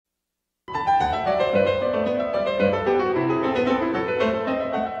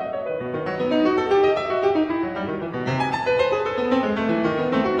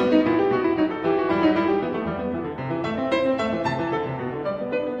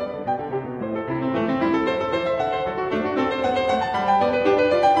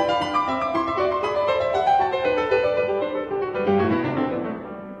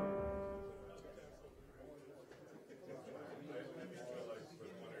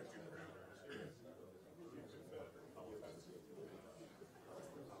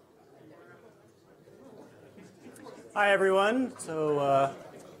Hi, everyone. I'd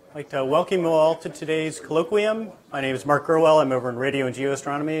like to welcome you all to today's colloquium. My name is Mark Gurwell. I'm over in radio and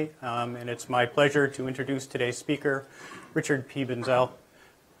geoastronomy, and it's my pleasure to introduce today's speaker, Richard P. Binzel.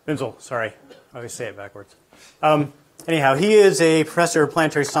 Binzel, sorry. I always say it backwards. Anyhow, he is a professor of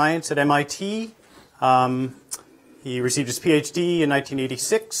planetary science at MIT. He received his PhD in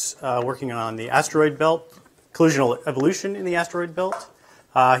 1986, working on the asteroid belt, collisional evolution in the asteroid belt.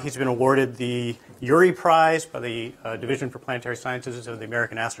 He's been awarded the Urey Prize by the Division for Planetary Sciences of the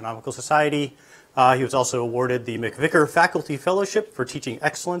American Astronomical Society. He was also awarded the McVicker Faculty Fellowship for Teaching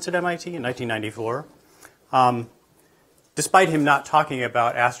Excellence at MIT in 1994. Despite him not talking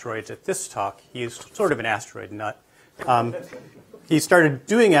about asteroids at this talk, he's sort of an asteroid nut. He started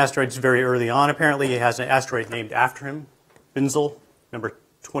doing asteroids very early on. Apparently, he has an asteroid named after him, Binzel, number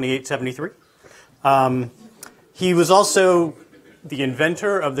 2873. He was also the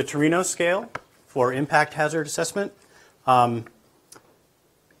inventor of the Torino scale for impact hazard assessment.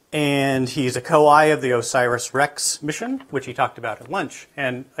 And he's a co-I of the OSIRIS-REx mission, which he talked about at lunch.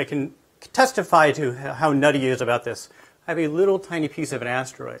 And I can testify to how nutty he is about this. I have a little tiny piece of an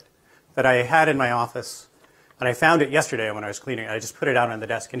asteroid that I had in my office. And I found it yesterday when I was cleaning it. I just put it out on the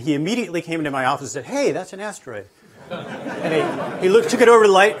desk. And he immediately came into my office and said, "Hey, that's an asteroid." And he took it over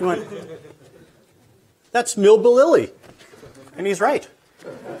the light and went, "That's Milbilili." And he's right.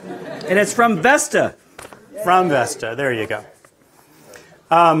 And it's from Vesta. From Vesta. There you go.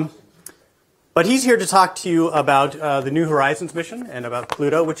 But he's here to talk to you about the New Horizons mission and about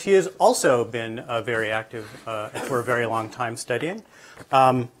Pluto, which he has also been very active for a very long time studying.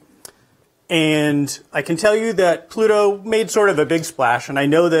 And I can tell you that Pluto made sort of a big splash, and I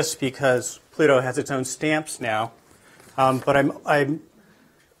know this because Pluto has its own stamps now. But I'm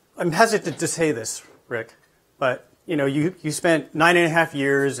hesitant to say this, Rick. But you know, you spent 9.5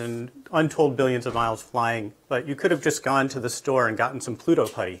 years and untold billions of miles flying, but you could have just gone to the store and gotten some Pluto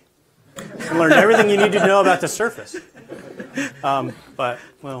putty and learned everything you need to know about the surface. But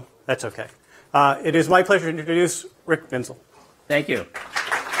well, that's okay. It is my pleasure to introduce Rick Binzel. Thank you.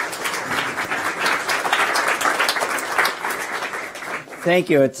 Thank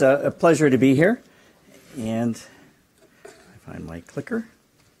you. It's a pleasure to be here. And I find my clicker,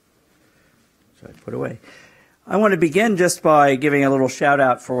 so I put away. I want to begin just by giving a little shout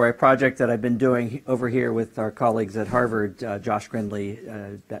out for a project that I've been doing over here with our colleagues at Harvard, Josh Grindley,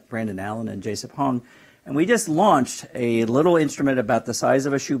 Brandon Allen, and Jason Hong. And we just launched a little instrument about the size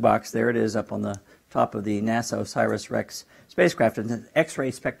of a shoebox. There it is up on the top of the NASA OSIRIS-REx spacecraft. It's an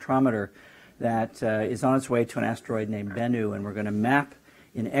X-ray spectrometer that is on its way to an asteroid named Bennu, and we're going to map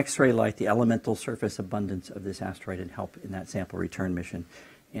in X-ray light the elemental surface abundance of this asteroid and help in that sample return mission.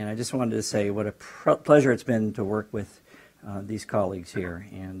 And I just wanted to say what a pleasure it's been to work with these colleagues here,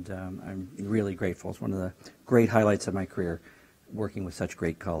 and I'm really grateful. It's one of the great highlights of my career, working with such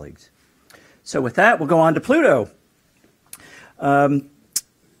great colleagues. So with that, we'll go on to Pluto. The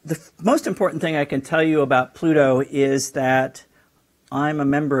most important thing I can tell you about Pluto is that I'm a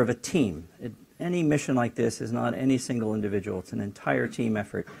member of a team. Any mission like this is not any single individual. It's an entire team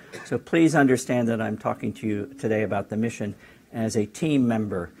effort. So please understand that I'm talking to you today about the mission as a team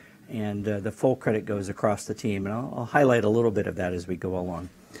member, and the full credit goes across the team. And I'll highlight a little bit of that as we go along.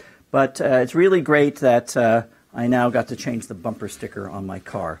 But it's really great that I now got to change the bumper sticker on my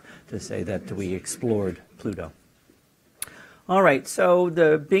car to say that we explored Pluto. All right, so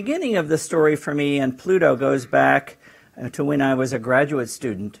the beginning of the story for me and Pluto goes back to when I was a graduate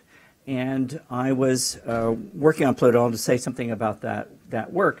student, and I was working on Pluto. I'll just say something about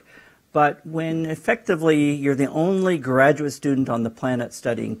that work. But when effectively you're the only graduate student on the planet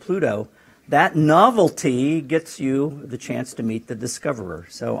studying Pluto, that novelty gets you the chance to meet the discoverer.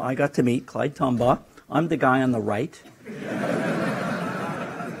 So I got to meet Clyde Tombaugh. I'm the guy on the right.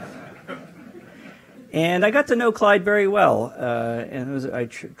 And I got to know Clyde very well, and I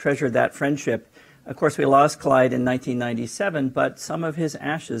treasured that friendship. Of course, we lost Clyde in 1997, but some of his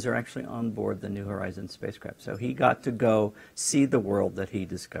ashes are actually on board the New Horizons spacecraft. So he got to go see the world that he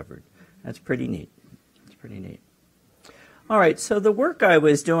discovered. That's pretty neat. It's pretty neat. All right, so the work I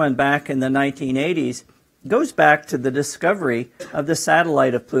was doing back in the 1980s goes back to the discovery of the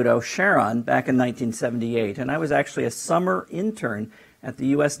satellite of Pluto, Charon, back in 1978. And I was actually a summer intern at the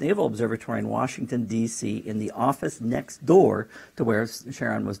U.S. Naval Observatory in Washington, D.C., in the office next door to where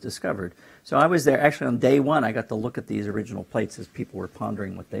Charon was discovered. So I was there actually on day one. I got to look at these original plates as people were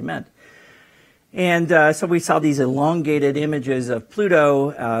pondering what they meant. And so we saw these elongated images of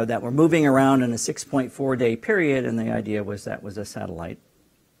Pluto that were moving around in a 6.4-day period, and the idea was that was a satellite.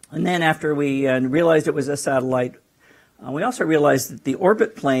 And then after we realized it was a satellite, we also realized that the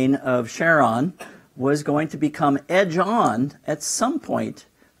orbit plane of Charon was going to become edge-on at some point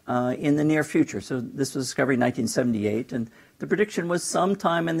in the near future. So this was discovered in 1978, and the prediction was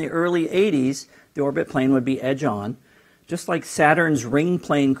sometime in the early 80s, the orbit plane would be edge-on. Just like Saturn's ring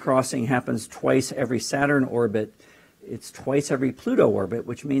plane crossing happens twice every Saturn orbit, it's twice every Pluto orbit,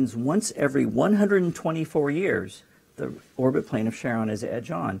 which means once every 124 years, the orbit plane of Charon is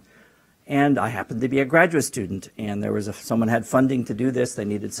edge-on. And I happened to be a graduate student, and there was someone had funding to do this. They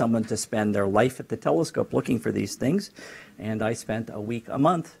needed someone to spend their life at the telescope looking for these things, and I spent a week a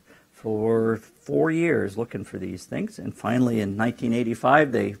month for 4 years looking for these things. And finally, in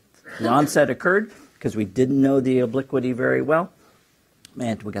 1985, the onset occurred because we didn't know the obliquity very well,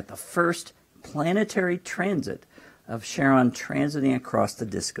 and we got the first planetary transit of Charon transiting across the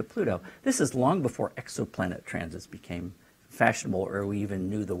disk of Pluto. This is long before exoplanet transits became fashionable, or we even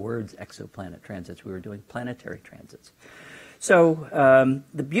knew the words exoplanet transits. We were doing planetary transits. So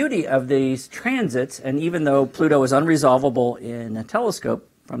the beauty of these transits, and even though Pluto is unresolvable in a telescope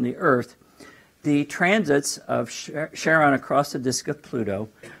from the Earth, the transits of Charon across the disk of Pluto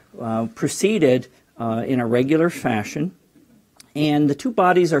proceeded in a regular fashion, and the two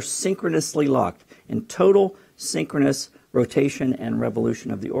bodies are synchronously locked in total synchronous rotation and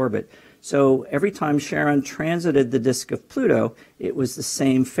revolution of the orbit. So every time Charon transited the disk of Pluto, it was the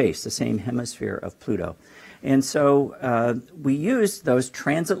same face, the same hemisphere of Pluto. And so we used those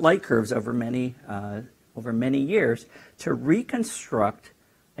transit light curves over many years to reconstruct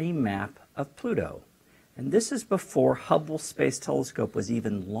a map of Pluto. And this is before Hubble Space Telescope was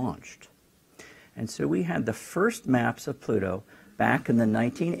even launched. And so we had the first maps of Pluto back in the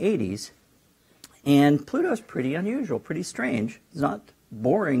 1980s. And Pluto's pretty unusual, pretty strange. It's not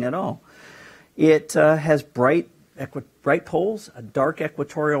boring at all. It has bright poles, a dark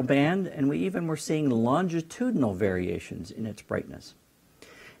equatorial band, and we even were seeing longitudinal variations in its brightness.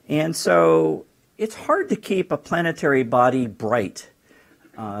 And so it's hard to keep a planetary body bright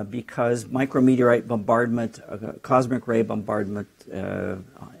because micrometeorite bombardment, cosmic ray bombardment,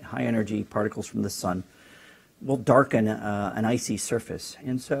 high energy particles from the sun will darken an icy surface.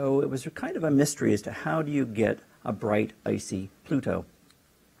 And so it was kind of a mystery as to how do you get a bright, icy Pluto.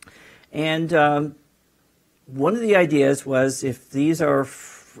 And one of the ideas was if these are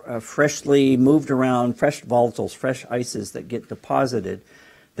freshly moved around, fresh volatiles, fresh ices that get deposited,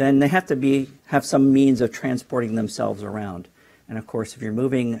 then they have to have some means of transporting themselves around. And of course, if you're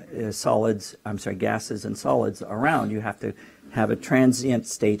moving gases and solids around, you have to have a transient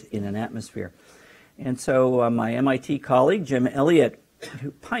state in an atmosphere. And so my MIT colleague, Jim Elliott,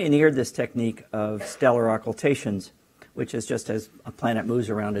 who pioneered this technique of stellar occultations, which is just as a planet moves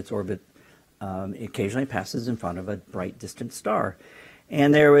around its orbit, it occasionally passes in front of a bright distant star.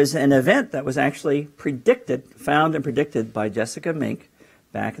 And there was an event that was actually found and predicted by Jessica Mink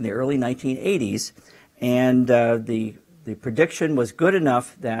back in the early 1980s. And the prediction was good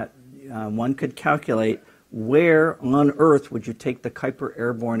enough that one could calculate where on Earth would you take the Kuiper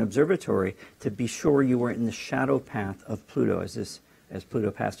Airborne Observatory to be sure you were in the shadow path of Pluto as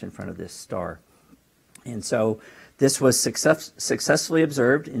Pluto passed in front of this star. And so this was successfully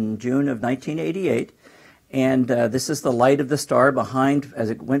observed in June of 1988, and this is the light of the star as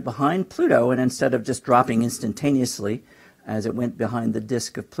it went behind Pluto, and instead of just dropping instantaneously as it went behind the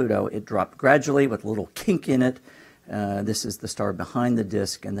disk of Pluto, it dropped gradually with a little kink in it. This is the star behind the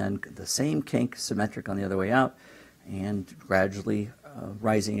disk, and then the same kink, symmetric on the other way out, and gradually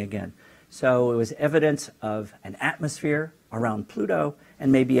rising again. So it was evidence of an atmosphere around Pluto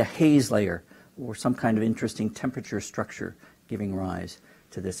and maybe a haze layer or some kind of interesting temperature structure giving rise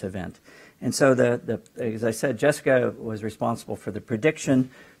to this event. And so, as I said, Jessica was responsible for the prediction.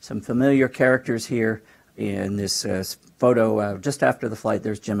 Some familiar characters here in this photo just after the flight.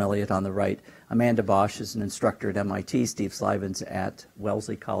 There's Jim Elliott on the right. Amanda Bosch is an instructor at MIT. Steve Sliven's at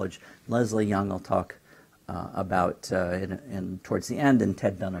Wellesley College. Leslie Young I'll talk about towards the end, and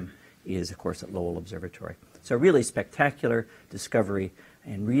Ted Dunham is, of course, at Lowell Observatory. So really spectacular discovery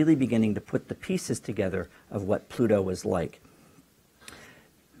and really beginning to put the pieces together of what Pluto was like.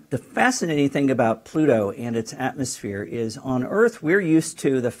 The fascinating thing about Pluto and its atmosphere is on Earth we're used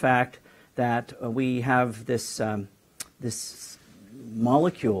to the fact that we have this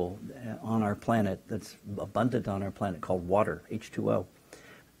molecule on our planet that's abundant on our planet called water, H2O.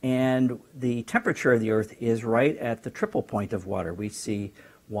 And the temperature of the Earth is right at the triple point of water. We see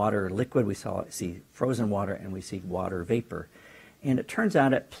water liquid, we see frozen water, and we see water vapor. And it turns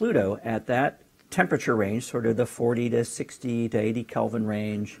out at Pluto, at that temperature range, sort of the 40 to 60 to 80 Kelvin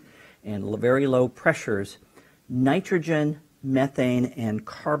range, and very low pressures, nitrogen, methane, and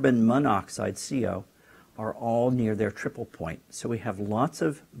carbon monoxide, CO, are all near their triple point. So we have lots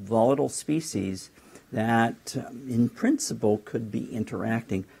of volatile species that, in principle, could be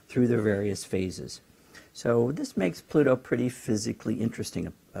interacting through their various phases. So this makes Pluto pretty physically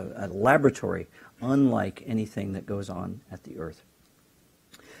interesting, a laboratory unlike anything that goes on at the Earth.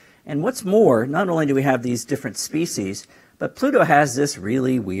 And what's more, not only do we have these different species, but Pluto has this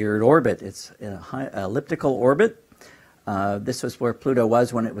really weird orbit. It's in a high elliptical orbit. This was where Pluto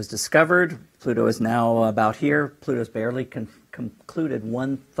was when it was discovered. Pluto is now about here. Pluto's barely concluded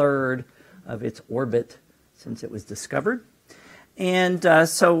 1/3 of its orbit since it was discovered. And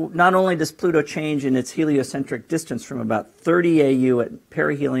so not only does Pluto change in its heliocentric distance from about 30 AU at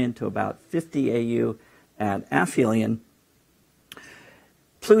perihelion to about 50 AU at aphelion,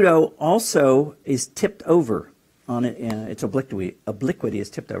 Pluto also is tipped over on it. Its obliquity is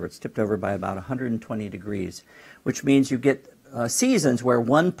tipped over. It's tipped over by about 120 degrees, which means you get seasons where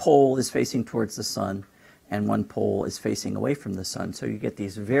one pole is facing towards the sun and one pole is facing away from the sun. So you get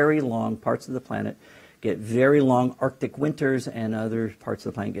these very long parts of the planet get very long Arctic winters, and other parts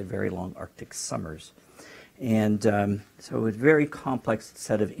of the planet get very long Arctic summers. And so it's a very complex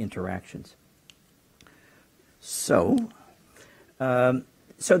set of interactions. So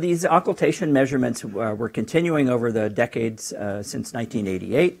these occultation measurements were continuing over the decades since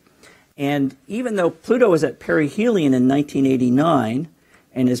 1988. And even though Pluto was at perihelion in 1989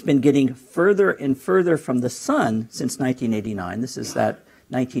 and has been getting further and further from the sun since 1989, this is that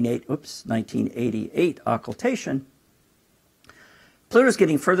 1988 occultation, Pluto's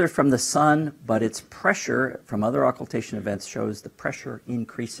getting further from the sun, but its pressure from other occultation events shows the pressure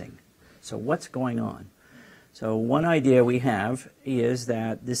increasing. So what's going on? So one idea we have is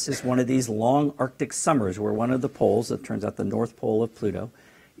that this is one of these long Arctic summers where one of the poles, it turns out the North Pole of Pluto,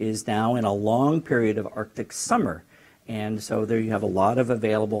 is now in a long period of Arctic summer. And so there you have a lot of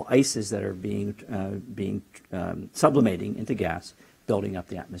available ices that are being sublimating into gas, building up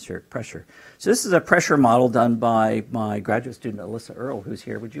the atmospheric pressure. So this is a pressure model done by my graduate student, Alyssa Earle, who's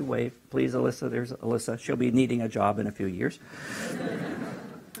here. Would you wave, please, Alyssa? There's Alyssa. She'll be needing a job in a few years.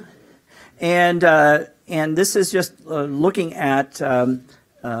 And this is just looking at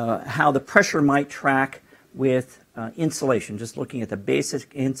how the pressure might track with insolation, just looking at the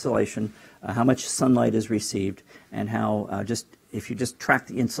basic insolation, how much sunlight is received, and how if you just track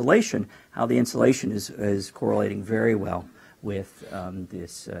the insolation, how the insolation is correlating very well with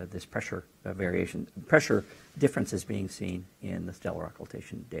this pressure pressure differences being seen in the stellar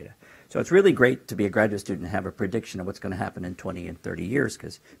occultation data. So it's really great to be a graduate student and have a prediction of what's going to happen in 20 and 30 years,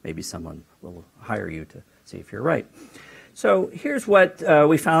 because maybe someone will hire you to see if you're right. So here's what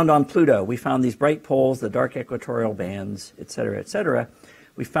we found on Pluto. We found these bright poles, the dark equatorial bands, et cetera, et cetera.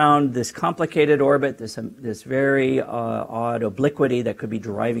 We found this complicated orbit, this very odd obliquity that could be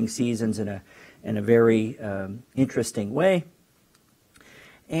driving seasons in a very interesting way.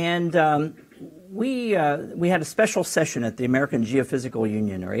 And we had a special session at the American Geophysical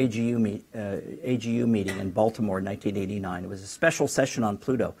Union, or AGU meeting in Baltimore in 1989. It was a special session on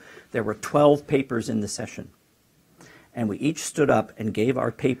Pluto. There were 12 papers in the session. And we each stood up and gave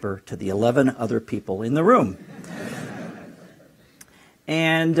our paper to the 11 other people in the room.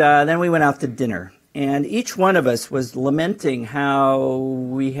 And then we went out to dinner. And each one of us was lamenting how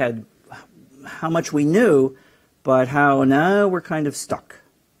much we knew, but how now we're kind of stuck.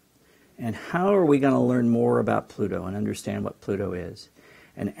 And how are we going to learn more about Pluto and understand what Pluto is?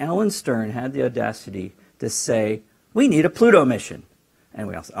 And Alan Stern had the audacity to say, we need a Pluto mission. And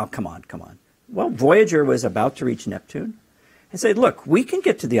we all said, oh, come on, come on. Well, Voyager was about to reach Neptune and said, look, we can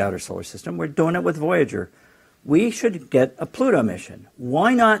get to the outer solar system. We're doing it with Voyager. We should get a Pluto mission.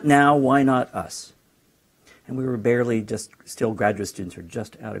 Why not now? Why not us? And we were barely just still graduate students or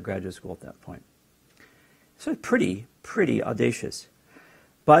just out of graduate school at that point. So pretty audacious.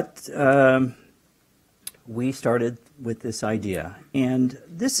 But we started with this idea. And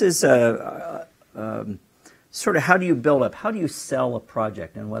this is sort of how do you build up, how do you sell a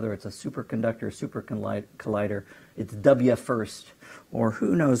project? And whether it's a superconductor, super collider, it's W first, or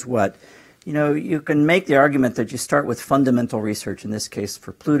who knows what. You know, you can make the argument that you start with fundamental research, in this case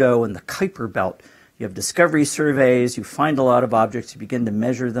for Pluto and the Kuiper Belt. You have discovery surveys, you find a lot of objects, you begin to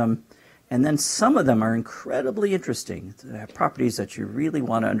measure them, and then some of them are incredibly interesting. They have properties that you really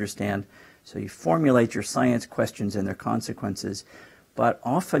want to understand, so you formulate your science questions and their consequences, but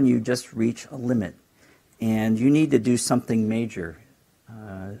often you just reach a limit, and you need to do something major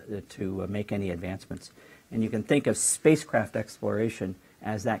to make any advancements. And you can think of spacecraft exploration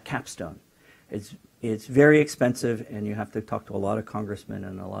as that capstone. It's very expensive, and you have to talk to a lot of congressmen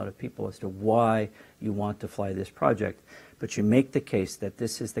and a lot of people as to why you want to fly this project. But you make the case that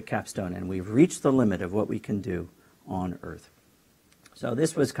this is the capstone, and we've reached the limit of what we can do on Earth. So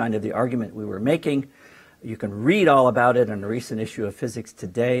this was kind of the argument we were making. You can read all about it in a recent issue of Physics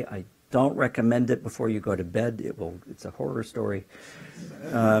Today. I don't recommend it before you go to bed. It's a horror story.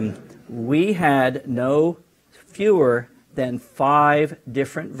 We had no fewer than 5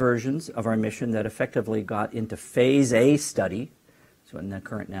 different versions of our mission that effectively got into Phase A study, so in the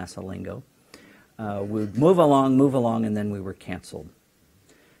current NASA lingo. We'd move along, and then we were canceled.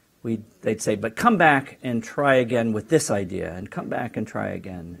 They'd say, but come back and try again with this idea, and come back and try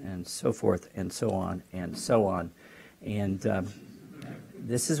again, and so forth, and so on, and so on. And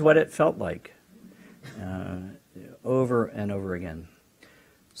this is what it felt like, over and over again.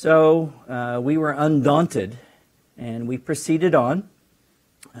 So we were undaunted, and we proceeded on.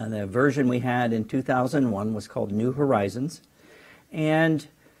 The version we had in 2001 was called New Horizons, and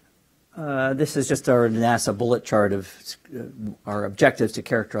this is just our NASA bullet chart of our objectives to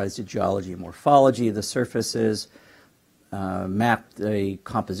characterize the geology and morphology of the surfaces, map the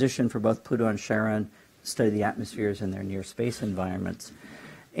composition for both Pluto and Charon, study the atmospheres and their near space environments.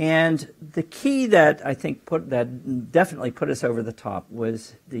 And the key that I think that definitely put us over the top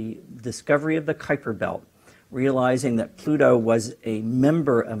was the discovery of the Kuiper Belt, realizing that Pluto was a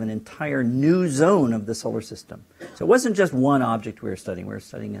member of an entire new zone of the solar system. So it wasn't just one object we were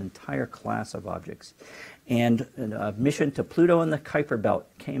studying an entire class of objects. And a mission to Pluto and the Kuiper Belt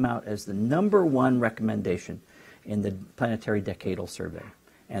came out as the #1 recommendation in the Planetary Decadal Survey.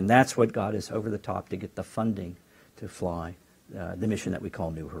 And that's what got us over the top to get the funding to fly the mission that we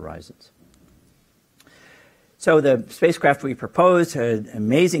call New Horizons. So the spacecraft we proposed had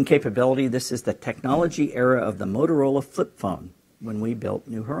amazing capability. This is the technology era of the Motorola flip phone when we built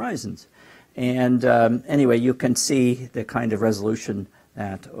New Horizons. And anyway, you can see the kind of resolution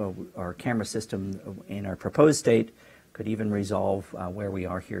that our camera system in our proposed state could even resolve where we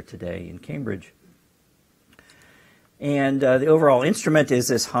are here today in Cambridge. And the overall instrument is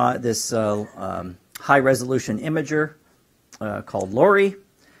this high-resolution imager called LORRI,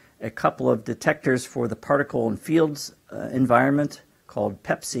 a couple of detectors for the particle and fields environment called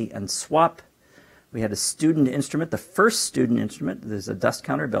PEPSI and SWAP. We had a student instrument, the first student instrument. There's a dust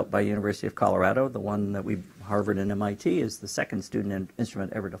counter built by University of Colorado. The one that Harvard and MIT is the second student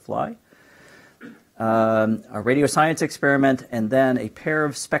instrument ever to fly. A radio science experiment, and then a pair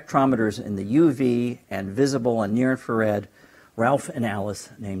of spectrometers in the UV and visible and near infrared, Ralph and Alice,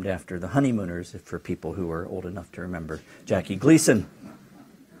 named after the honeymooners, for people who are old enough to remember Jackie Gleason.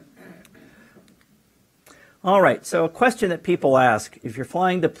 All right, so a question that people ask, if you're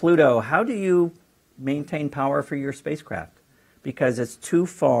flying to Pluto, how do you maintain power for your spacecraft? Because it's too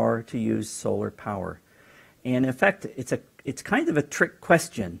far to use solar power. And in fact, it's kind of a trick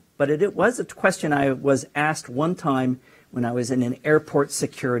question, but it was a question I was asked one time when I was in an airport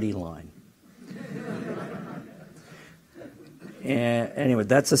security line. And anyway,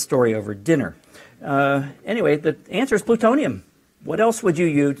 that's a story over dinner. Anyway, the answer is plutonium. What else would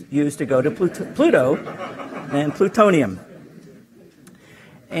you use to go to Pluto than plutonium?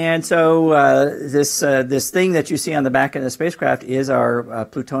 And so this thing that you see on the back of the spacecraft is our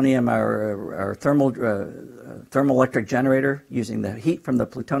plutonium, our thermoelectric generator using the heat from the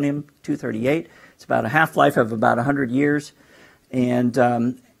plutonium-238. It's about a half-life of about 100 years.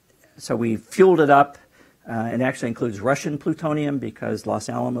 And so we fueled it up. It actually includes Russian plutonium because Los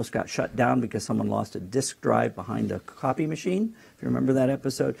Alamos got shut down because someone lost a disk drive behind a copy machine. If you remember that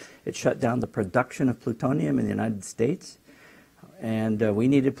episode, it shut down the production of plutonium in the United States. And we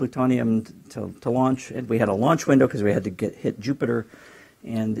needed plutonium to launch. And we had a launch window because we had to hit Jupiter.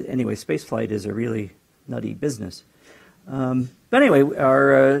 And anyway, spaceflight is a really nutty business. But anyway,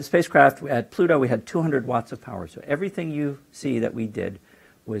 our spacecraft at Pluto, we had 200 watts of power. So everything you see that we did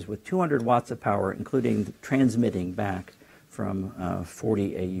was with 200 watts of power, including transmitting back from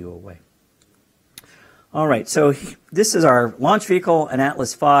 40 AU away. All right, so this is our launch vehicle, an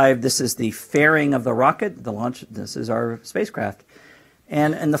Atlas V. This is the fairing of the rocket. This is our spacecraft.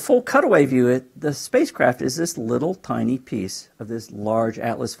 And in the full cutaway view, the spacecraft is this little tiny piece of this large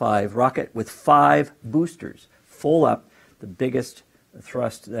Atlas V rocket with 5 boosters, full up, the biggest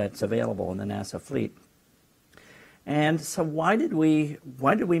thrust that's available in the NASA fleet. And so why did we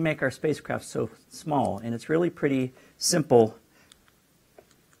make our spacecraft so small? And it's really pretty simple.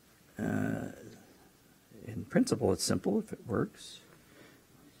 In principle, it's simple if it works,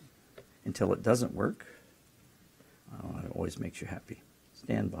 until it doesn't work. Oh, it always makes you happy.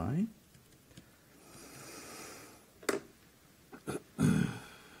 Stand by.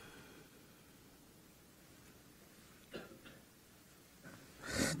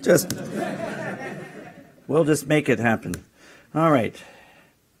 We'll just make it happen. All right.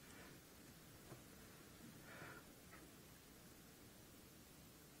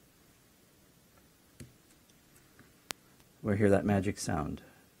 we'll hear that magic sound.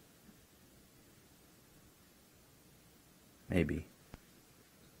 Maybe.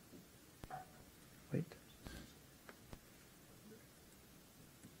 Wait.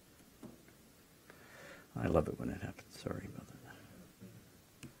 I love it when it happens. Sorry about that.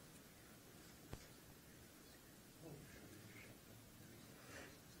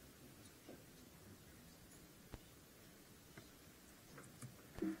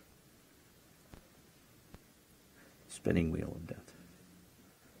 Spinning wheel of death.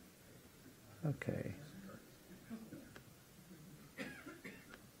 Okay.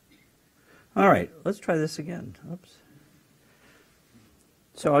 All right, let's try this again. Oops.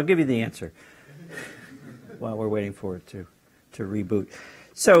 So I'll give you the answer while we're waiting for it to reboot.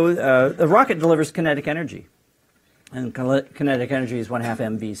 So the rocket delivers kinetic energy. And kinetic energy is 1/2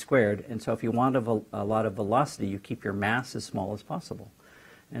 mv squared. And so if you want a lot of velocity, you keep your mass as small as possible.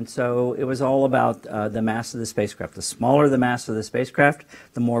 And so it was all about the mass of the spacecraft. The smaller the mass of the spacecraft,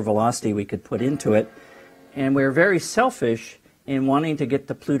 the more velocity we could put into it. And we're very selfish in wanting to get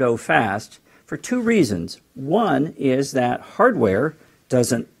to Pluto fast for two reasons. One is that hardware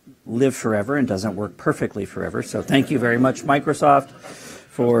doesn't live forever and doesn't work perfectly forever. So thank you very much, Microsoft,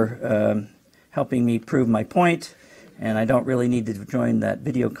 for helping me prove my point. And I don't really need to join that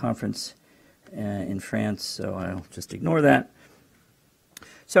video conference in France, so I'll just ignore that.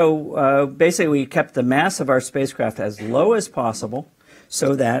 So basically we kept the mass of our spacecraft as low as possible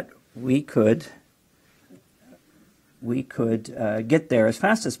so that we could get there as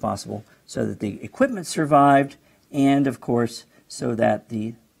fast as possible so that the equipment survived, and of course so that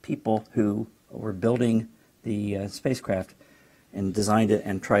the people who were building the spacecraft and designed it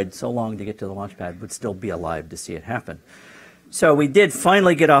and tried so long to get to the launch pad would still be alive to see it happen. So we did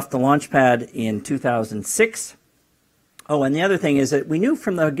finally get off the launch pad in 2006. Oh, and the other thing is that we knew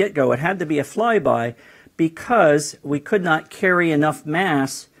from the get-go it had to be a flyby because we could not carry enough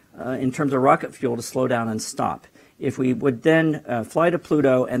mass in terms of rocket fuel to slow down and stop. If we would then fly to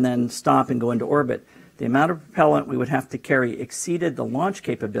Pluto and then stop and go into orbit, the amount of propellant we would have to carry exceeded the launch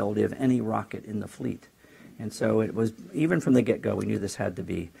capability of any rocket in the fleet. And so it was, even from the get-go, we knew this had to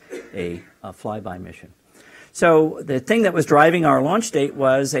be a flyby mission. So the thing that was driving our launch date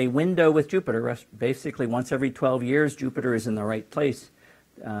was a window with Jupiter. Basically, once every 12 years, Jupiter is in the right place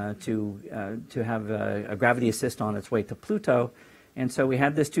to have a gravity assist on its way to Pluto. And so we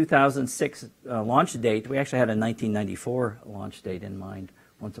had this 2006 launch date. We actually had a 1994 launch date in mind.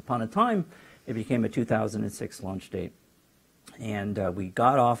 Once upon a time, it became a 2006 launch date. And we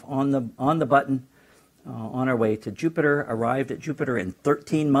got off on the button on our way to Jupiter, arrived at Jupiter in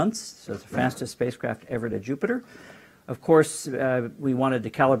 13 months, so it's the fastest spacecraft ever to Jupiter. Of course, we wanted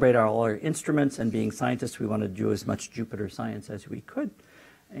to calibrate all our instruments, and being scientists, we wanted to do as much Jupiter science as we could.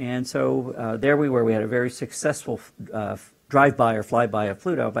 And so there we were. We had a very successful drive-by or flyby of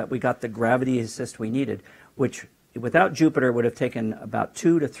Pluto, but we got the gravity assist we needed, which without Jupiter would have taken about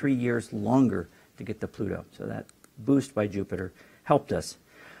 2 to 3 years longer to get to Pluto. So that boost by Jupiter helped us.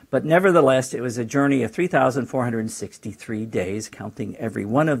 But nevertheless, it was a journey of 3,463 days, counting every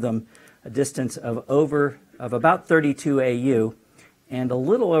one of them, a distance of about 32 AU, and a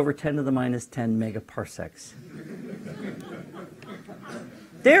little over 10 to the minus 10 megaparsecs.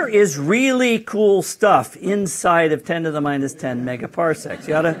 There is really cool stuff inside of 10 to the minus 10 megaparsecs.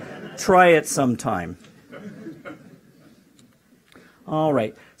 You ought to try it sometime. All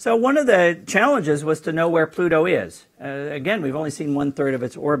right. So one of the challenges was to know where Pluto is. Again, we've only seen 1/3 of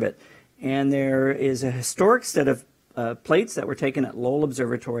its orbit. And there is a historic set of plates that were taken at Lowell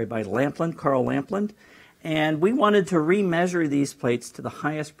Observatory by Carl Lampland. And we wanted to remeasure these plates to the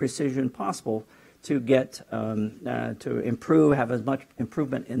highest precision possible to get have as much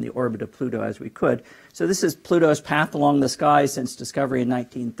improvement in the orbit of Pluto as we could. So this is Pluto's path along the sky since discovery in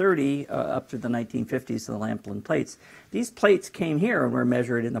 1930 up to the 1950s to the Lampland plates. These plates came here and were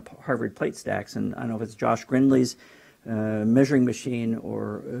measured in the Harvard plate stacks, and I don't know if it's Josh Grindley's measuring machine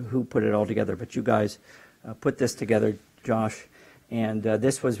or who put it all together, but you guys put this together, Josh, and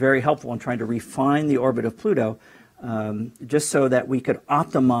this was very helpful in trying to refine the orbit of Pluto. Just so that we could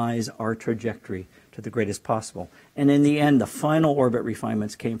optimize our trajectory to the greatest possible. And in the end, the final orbit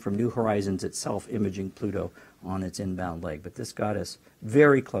refinements came from New Horizons itself imaging Pluto on its inbound leg. But this got us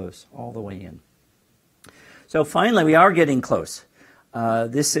very close all the way in. So finally, we are getting close.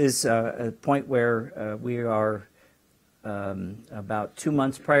 This is a point where we are about 2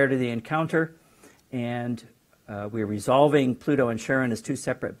 months prior to the encounter, and we're resolving Pluto and Charon as two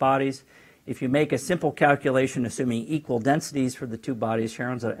separate bodies. If you make a simple calculation assuming equal densities for the two bodies,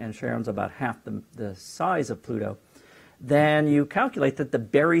 Charon's about half the size of Pluto, then you calculate that the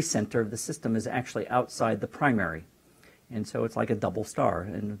barycenter of the system is actually outside the primary. And so it's like a double star.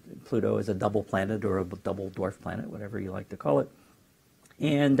 And Pluto is a double planet or a double dwarf planet, whatever you like to call it.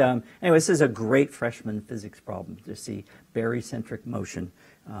 And anyway, this is a great freshman physics problem to see barycentric motion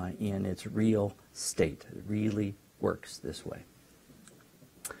in its real state. It really works this way.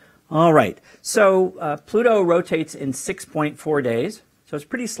 All right, so Pluto rotates in 6.4 days, so it's a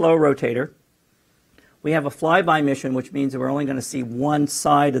pretty slow rotator. We have a flyby mission, which means that we're only going to see one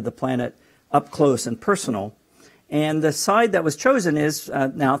side of the planet up close and personal. And the side that was chosen is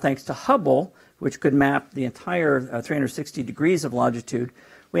now, thanks to Hubble, which could map the entire 360 degrees of longitude,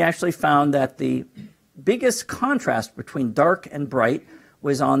 we actually found that the biggest contrast between dark and bright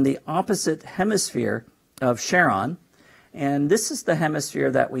was on the opposite hemisphere of Charon. And this is the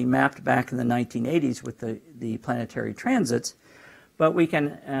hemisphere that we mapped back in the 1980s with the planetary transits. But we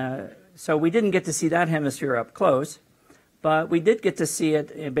can, so we didn't get to see that hemisphere up close, but we did get to see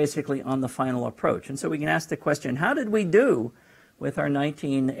it basically on the final approach. And so we can ask the question, how did we do with our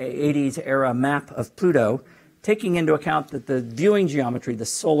 1980s era map of Pluto, taking into account that the viewing geometry, the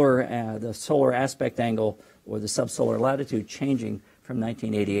solar aspect angle or the subsolar latitude changing from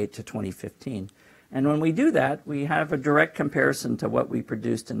 1988 to 2015. And when we do that, we have a direct comparison to what we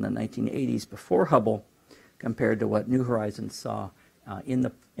produced in the 1980s before Hubble compared to what New Horizons saw in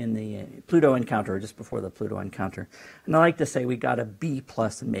the Pluto encounter, or just before the Pluto encounter. And I like to say we got a B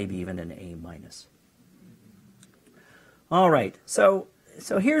plus and maybe even an A minus. All right, so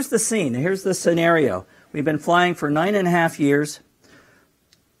here's the scene. Here's the scenario. We've been flying for 9.5 years.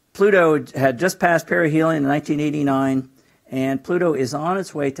 Pluto had just passed perihelion in 1989, and Pluto is on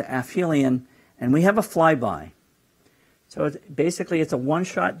its way to aphelion, and we have a flyby. So basically it's a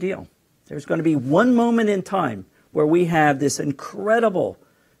one-shot deal. There's going to be one moment in time where we have this incredible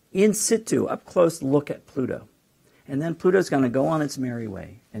in situ, up-close look at Pluto. And then Pluto's going to go on its merry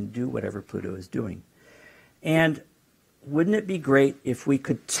way and do whatever Pluto is doing. And wouldn't it be great if we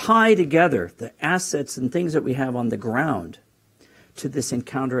could tie together the assets and things that we have on the ground to this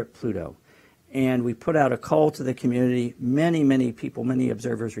encounter at Pluto? And we put out a call to the community. Many, many people, many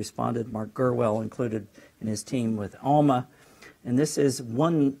observers responded. Mark Gurwell included in his team with ALMA. And this is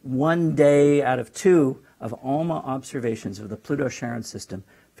one day out of 2 of ALMA observations of the Pluto-Charon system,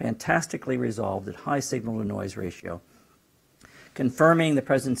 fantastically resolved at high signal-to-noise ratio, confirming the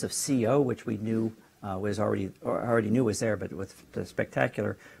presence of CO, which we knew already knew was there, but with the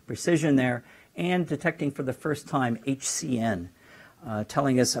spectacular precision there, and detecting for the first time HCN,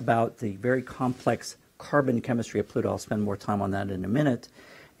 telling us about the very complex carbon chemistry of Pluto. I'll spend more time on that in a minute.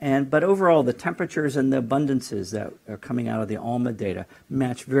 But overall, the temperatures and the abundances that are coming out of the ALMA data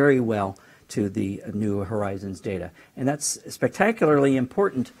match very well to the New Horizons data. And that's spectacularly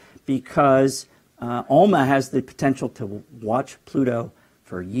important because ALMA has the potential to watch Pluto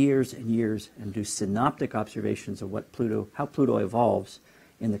for years and years and do synoptic observations of how Pluto evolves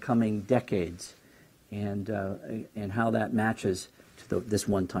in the coming decades and how that matches to this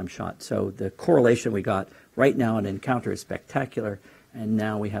one-time shot. So the correlation we got right now in Encounter is spectacular, and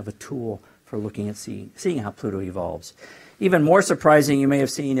now we have a tool for looking at seeing how Pluto evolves. Even more surprising, you may have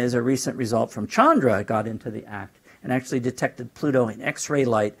seen, is a recent result from Chandra got into the act and actually detected Pluto in X-ray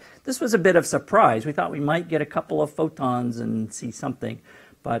light. This was a bit of surprise. We thought we might get a couple of photons and see something,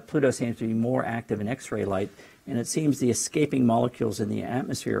 but Pluto seems to be more active in X-ray light, and it seems the escaping molecules in the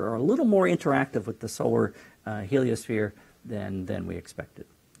atmosphere are a little more interactive with the solar heliosphere than we expected.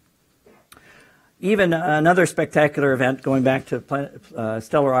 Even another spectacular event, going back to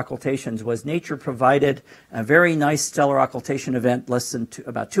stellar occultations, was Nature provided a very nice stellar occultation event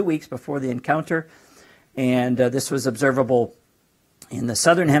about 2 weeks before the encounter. And this was observable in the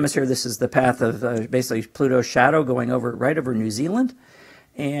southern hemisphere. This is the path of basically Pluto's shadow going right over New Zealand.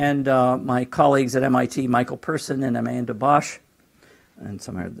 And my colleagues at MIT, Michael Person and Amanda Bosch, and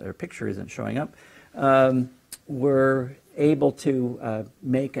somehow their picture isn't showing up, were able to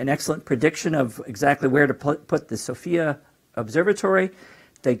make an excellent prediction of exactly where to put the Sophia Observatory.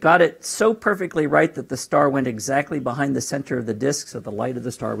 They got it so perfectly right that the star went exactly behind the center of the disk, so the light of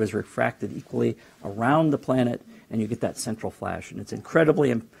the star was refracted equally around the planet, and you get that central flash. And it's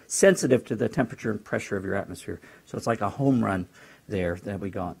incredibly sensitive to the temperature and pressure of your atmosphere. So it's like a home run there that we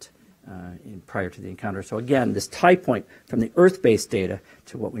got prior to the encounter. So again, this tie point from the Earth-based data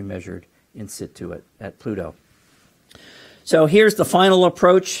to what we measured in situ at Pluto. So here's the final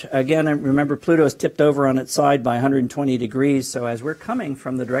approach. Again, remember Pluto is tipped over on its side by 120 degrees. So as we're coming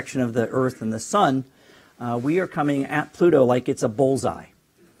from the direction of the Earth and the Sun, we are coming at Pluto like it's a bullseye.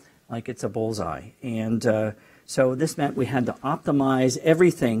 And so this meant we had to optimize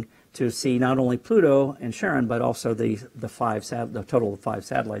everything to see not only Pluto and Charon, but also the total of 5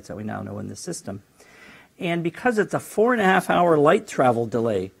 satellites that we now know in the system. And because it's a 4.5-hour light travel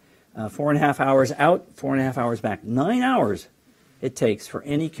delay, 4.5 hours out, 4.5 hours back, 9 hours it takes for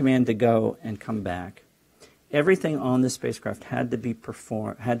any command to go and come back. Everything on the spacecraft had to be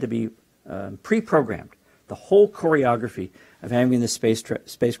pre-programmed. The whole choreography of having the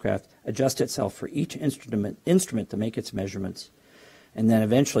spacecraft adjust itself for each instrument to make its measurements, and then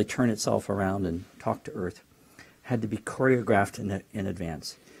eventually turn itself around and talk to Earth, had to be choreographed in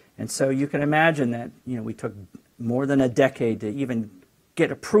advance. And so you can imagine that we took more than a decade to even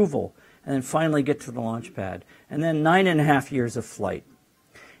get approval, and then finally get to the launch pad, and then 9.5 years of flight.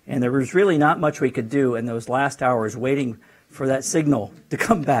 And there was really not much we could do in those last hours waiting for that signal to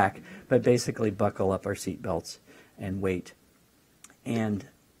come back, but basically buckle up our seatbelts and wait. And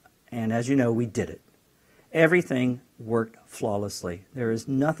as you know, we did it. Everything worked flawlessly. There is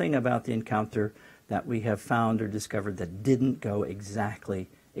nothing about the encounter that we have found or discovered that didn't go exactly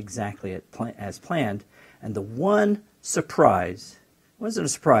as planned. And the one surprise, it wasn't a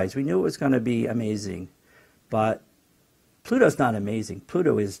surprise, we knew it was going to be amazing, but Pluto's not amazing.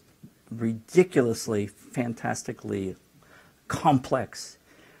 Pluto is ridiculously, fantastically complex,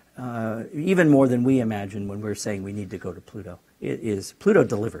 even more than we imagined when we were saying we need to go to Pluto. Pluto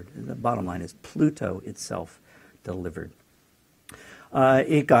delivered. The bottom line is Pluto itself delivered.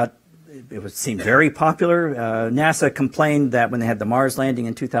 It seemed very popular. NASA complained that when they had the Mars landing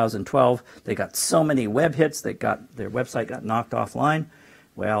in 2012, they got so many web hits that their website got knocked offline.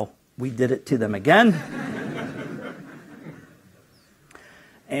 Well, we did it to them again.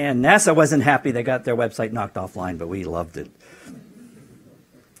 And NASA wasn't happy they got their website knocked offline, but we loved it.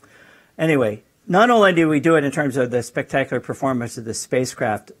 Anyway, not only did we do it in terms of the spectacular performance of the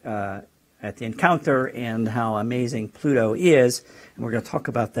spacecraft at the encounter and how amazing Pluto is, and we're going to talk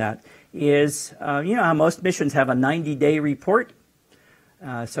about that, is you know how most missions have a 90-day report?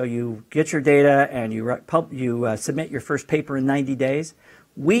 So you get your data and you submit your first paper in 90 days.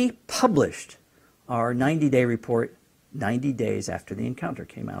 We published our 90-day report 90 days after the encounter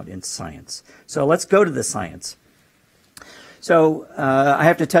came out in Science. So let's go to the science. So I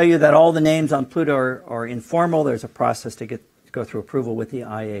have to tell you that all the names on Pluto are informal. There's a process to go through approval with the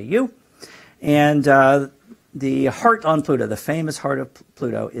IAU. And the heart on Pluto, the famous heart of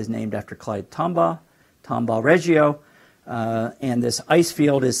Pluto, is named after Clyde Tombaugh, Tombaugh Regio. And this ice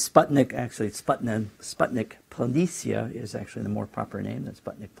field is Sputnik, actually Sputnik Planitia is actually the more proper name than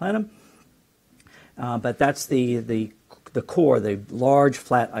Sputnik Planum. But that's the core, the large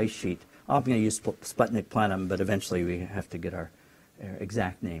flat ice sheet. I'm going to use Sputnik Planum, but eventually we have to get our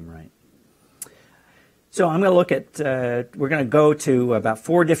exact name right. So I'm going to look at, we're going to go to about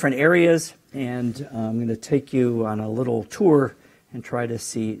 4 different areas, and I'm going to take you on a little tour and try to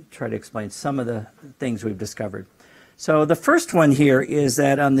explain some of the things we've discovered. So the first one here is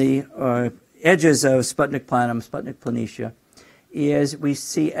that on the edges of Sputnik Planum, Sputnik Planitia, is we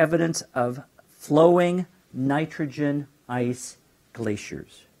see evidence of flowing nitrogen ice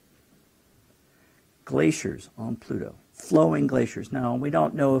glaciers. Glaciers on Pluto, flowing glaciers. Now, we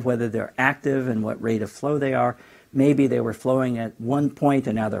don't know whether they're active and what rate of flow they are. Maybe they were flowing at one point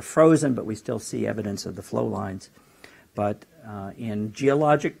and now they're frozen, but we still see evidence of the flow lines. But in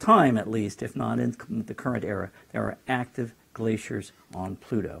geologic time, at least, if not in the current era, there are active glaciers on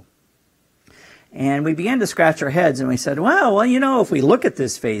Pluto. And we began to scratch our heads and we said, well, you know, if we look at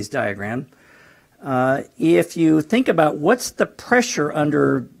this phase diagram, if you think about what's the pressure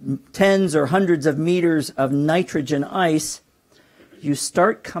under tens or hundreds of meters of nitrogen ice, you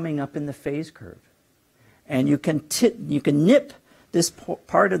start coming up in the phase curve. And you can nip this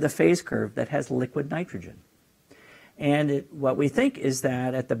part of the phase curve that has liquid nitrogen. And what we think is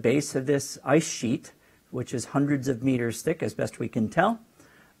that at the base of this ice sheet, which is hundreds of meters thick as best we can tell,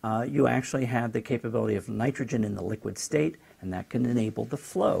 you actually have the capability of nitrogen in the liquid state, and that can enable the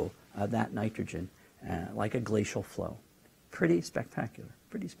flow of that nitrogen like a glacial flow. Pretty spectacular,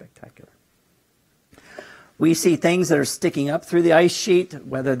 pretty spectacular. We see things that are sticking up through the ice sheet,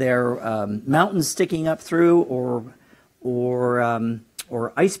 whether they're mountains sticking up through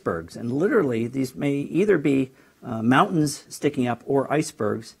or icebergs. And literally, these may either be mountains sticking up or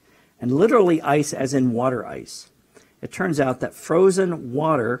icebergs, and literally ice as in water ice. It turns out that frozen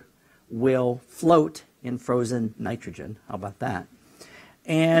water will float in frozen nitrogen. How about that?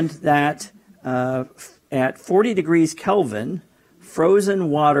 And that at 40 degrees Kelvin,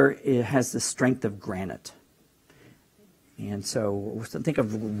 frozen water has the strength of granite. And so think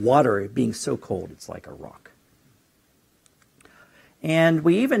of water being so cold, it's like a rock. And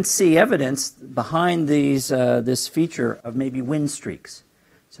we even see evidence behind this feature of maybe wind streaks.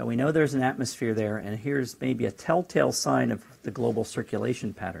 So we know there's an atmosphere there, and here's maybe a telltale sign of the global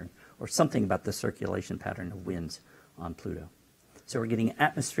circulation pattern or something about the circulation pattern of winds on Pluto. So we're getting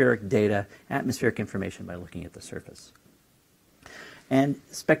atmospheric data, atmospheric information by looking at the surface. And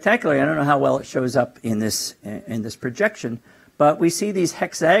spectacularly, I don't know how well it shows up in this projection, but we see these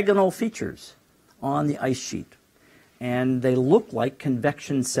hexagonal features on the ice sheet. And they look like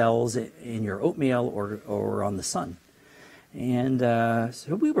convection cells in your oatmeal or on the sun. And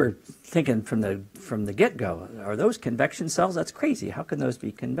so we were thinking from the get-go, are those convection cells? That's crazy. How can those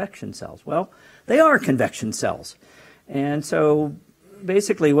be convection cells? Well, they are convection cells. And so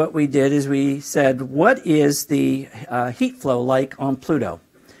basically what we did is we said, what is the heat flow like on Pluto?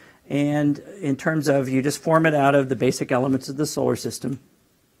 And in terms of, you just form it out of the basic elements of the solar system.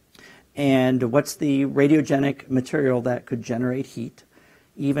 And what's the radiogenic material that could generate heat,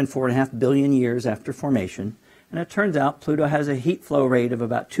 even 4.5 billion years after formation? And it turns out Pluto has a heat flow rate of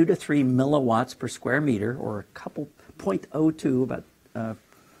about 2 to 3 milliwatts per square meter, or a couple 0.02,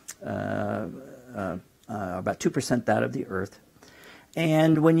 about 2% that of the Earth.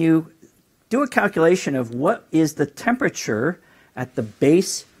 And when you do a calculation of what is the temperature at the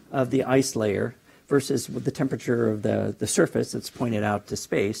base of the ice layer versus the temperature of the surface that's pointed out to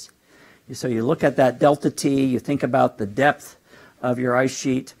space, so you look at that delta T, you think about the depth of your ice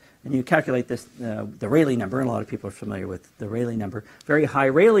sheet, and you calculate this, the Rayleigh number, and a lot of people are familiar with the Rayleigh number. Very high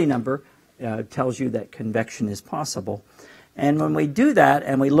Rayleigh number tells you that convection is possible. And when we do that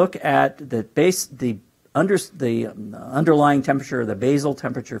and we look at the underlying temperature, the basal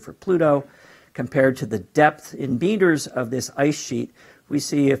temperature for Pluto, compared to the depth in meters of this ice sheet, we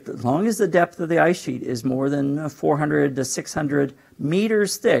see as long as the depth of the ice sheet is more than 400 to 600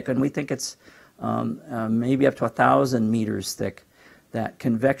 meters thick, and we think it's maybe up to 1,000 meters thick, that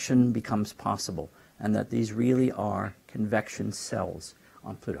convection becomes possible, and that these really are convection cells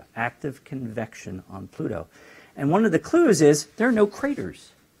on Pluto, active convection on Pluto. And one of the clues is there are no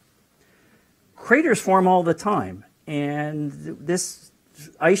craters. Craters form all the time, and this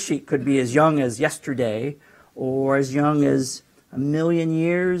ice sheet could be as young as yesterday or as young as 1 million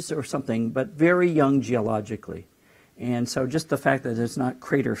years or something, but very young geologically. And so just the fact that it's not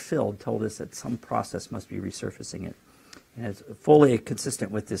crater-filled told us that some process must be resurfacing it. And it's fully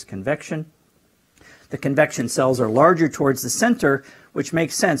consistent with this convection. The convection cells are larger towards the center, which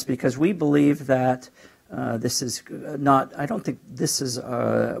makes sense because we believe that this is not, I don't think this is,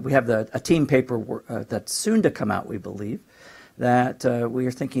 we have a team paper that's soon to come out, we believe, that we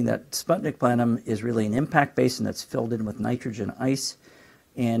are thinking that Sputnik Planum is really an impact basin that's filled in with nitrogen ice.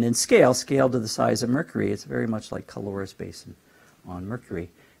 And in scale to the size of Mercury, it's very much like Caloris Basin on Mercury.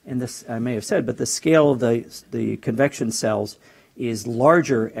 And this, I may have said, but the scale of the convection cells is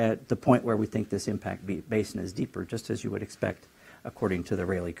larger at the point where we think this impact basin is deeper, just as you would expect according to the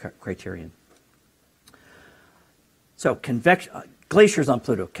Rayleigh criterion. So glaciers on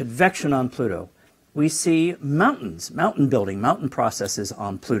Pluto, convection on Pluto. We see mountains, mountain building, mountain processes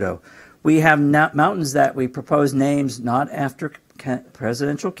on Pluto. We have mountains that we propose names not after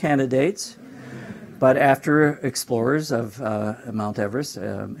presidential candidates, but after explorers of Mount Everest,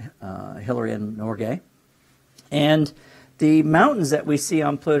 Hillary and Norgay. And the mountains that we see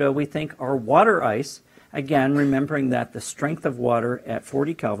on Pluto we think are water ice, again remembering that the strength of water at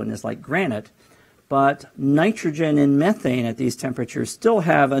 40 Kelvin is like granite, but nitrogen and methane at these temperatures still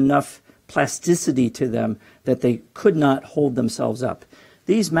have enough plasticity to them that they could not hold themselves up.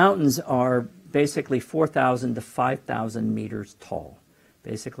 These mountains are basically 4,000 to 5,000 meters tall.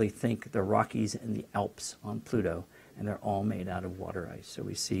 Basically think the Rockies and the Alps on Pluto, and they're all made out of water ice. So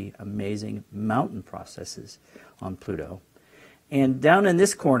we see amazing mountain processes on Pluto. And down in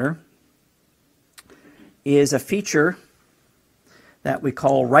this corner is a feature that we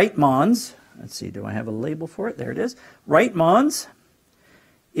call Right Mons. Let's see, do I have a label for it? There it is. Right Mons.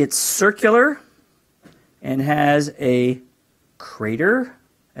 It's circular and has a crater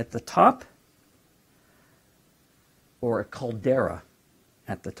at the top or a caldera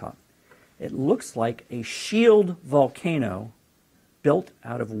at the top. It looks like a shield volcano built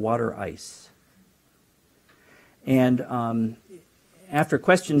out of water ice. And after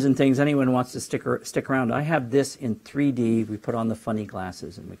questions and things, anyone wants to stick around, I have this in 3D. We put on the funny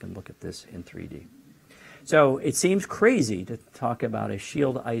glasses and we can look at this in 3D. So it seems crazy to talk about a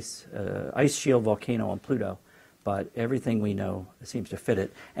shield ice shield volcano on Pluto, but everything we know seems to fit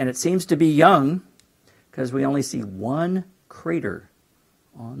it. And it seems to be young because we only see one crater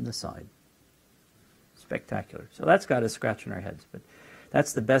on the side. Spectacular. So that's got us scratching our heads, but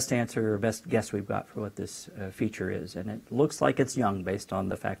that's the best answer or best guess we've got for what this feature is. And it looks like it's young based on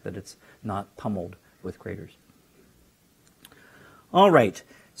the fact that it's not pummeled with craters. All right.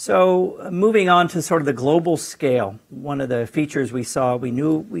 So moving on to sort of the global scale, one of the features we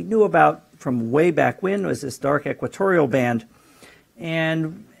knew about from way back when was this dark equatorial band,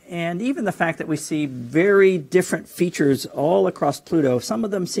 and even the fact that we see very different features all across Pluto. Some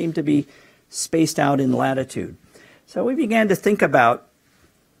of them seem to be spaced out in latitude. So we began to think about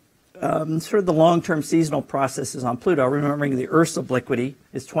sort of the long-term seasonal processes on Pluto, remembering the Earth's obliquity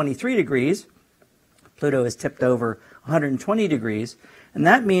is 23 degrees. Pluto is tipped over 120 degrees. And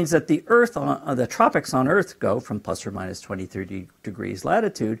that means that the tropics on Earth go from plus or minus 23 degrees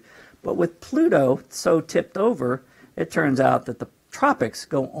latitude. But with Pluto so tipped over, it turns out that the tropics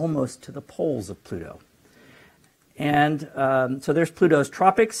go almost to the poles of Pluto. And so there's Pluto's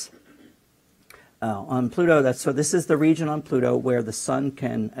tropics. On Pluto, so this is the region on Pluto where the sun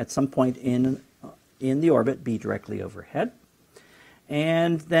can, at some point in the orbit, be directly overhead.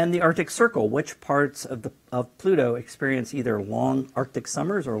 And then the Arctic Circle, which parts of Pluto experience either long Arctic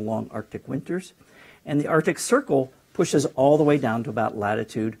summers or long Arctic winters. And the Arctic Circle pushes all the way down to about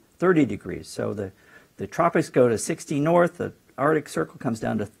latitude 30 degrees. So the tropics go to 60 north, the Arctic Circle comes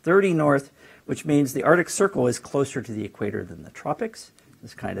down to 30 north, which means the Arctic Circle is closer to the equator than the tropics.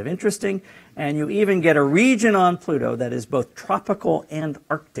 It's kind of interesting. And you even get a region on Pluto that is both tropical and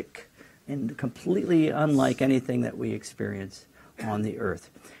Arctic, and completely unlike anything that we experience on the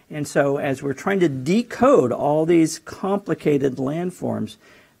Earth. And so as we're trying to decode all these complicated landforms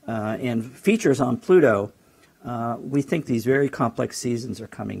and features on Pluto, we think these very complex seasons are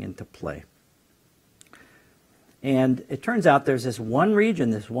coming into play. And it turns out there's this one region,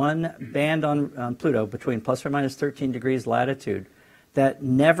 this one band on Pluto between plus or minus 13 degrees latitude that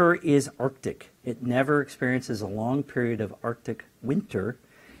never is Arctic. It never experiences a long period of Arctic winter.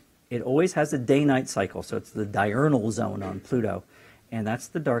 It always has a day-night cycle, so it's the diurnal zone on Pluto, and that's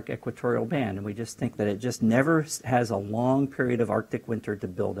the dark equatorial band. And we just think that it just never has a long period of Arctic winter to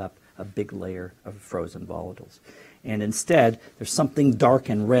build up a big layer of frozen volatiles. And instead, there's something dark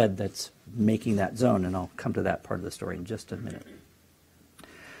and red that's making that zone, and I'll come to that part of the story in just a minute.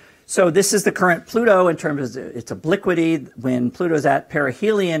 So this is the current Pluto in terms of its obliquity. When Pluto's at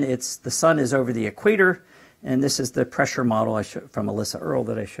perihelion, the sun is over the equator, and this is the pressure model from Alyssa Earle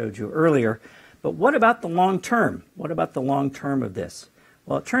that I showed you earlier. But what about the long term? What about the long term of this?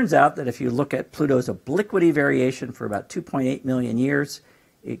 Well, it turns out that if you look at Pluto's obliquity variation for about 2.8 million years,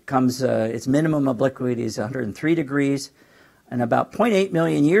 its minimum obliquity is 103 degrees. And about 0.8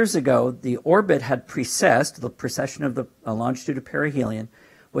 million years ago, the orbit had precessed, the precession of the longitude of perihelion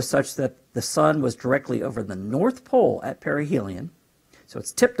was such that the sun was directly over the North Pole at perihelion. So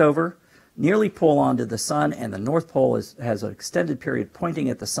it's tipped over, nearly pole onto the sun, and the North Pole has an extended period pointing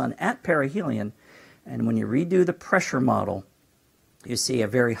at the sun at perihelion. And when you redo the pressure model, you see a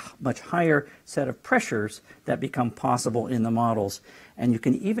very much higher set of pressures that become possible in the models. And you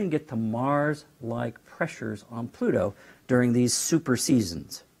can even get to Mars-like pressures on Pluto during these super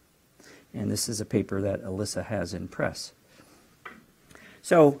seasons. And this is a paper that Alyssa has in press.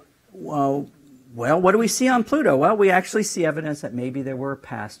 So, well, what do we see on Pluto? Well, we actually see evidence that maybe there were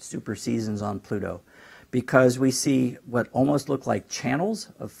past super seasons on Pluto, because we see what almost look like channels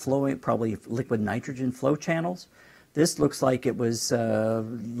of flowing, probably liquid nitrogen flow channels. This looks like it was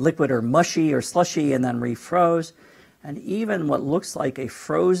liquid or mushy or slushy and then refroze, and even what looks like a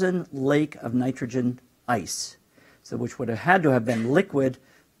frozen lake of nitrogen ice, so which would have had to have been liquid,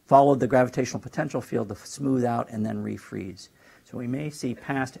 followed the gravitational potential field to smooth out and then refreeze. So we may see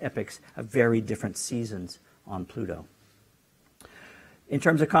past epochs of very different seasons on Pluto. In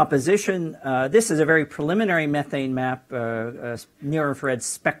terms of composition, this is a very preliminary methane map, a near-infrared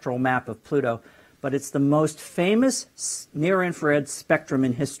spectral map of Pluto, but it's the most famous near-infrared spectrum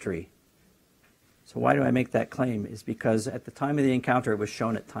in history. So why do I make that claim? Is because at the time of the encounter, it was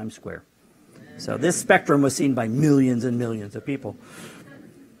shown at Times Square. So this spectrum was seen by millions and millions of people.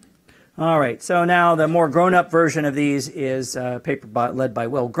 All right, so now the more grown-up version of these is a paper led by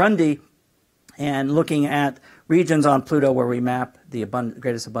Will Grundy, and looking at regions on Pluto where we map the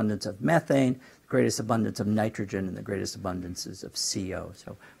greatest abundance of methane, the greatest abundance of nitrogen, and the greatest abundances of CO.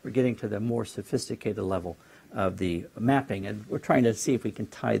 So we're getting to the more sophisticated level of the mapping, and we're trying to see if we can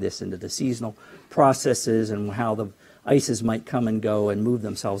tie this into the seasonal processes and how the ices might come and go and move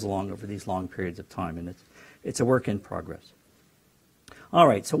themselves along over these long periods of time, and it's a work in progress. All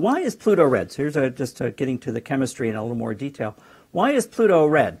right, so why is Pluto red? So here's just getting to the chemistry in a little more detail. Why is Pluto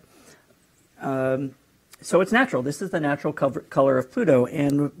red? So it's natural. This is the natural color of Pluto.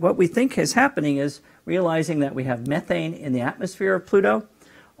 And what we think is happening is realizing that we have methane in the atmosphere of Pluto.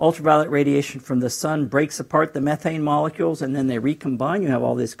 Ultraviolet radiation from the sun breaks apart the methane molecules, and then they recombine. You have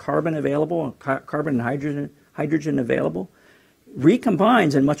all this carbon available, carbon and hydrogen available.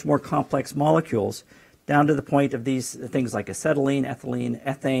 recombines in much more complex molecules down to the point of these things like acetylene, ethylene,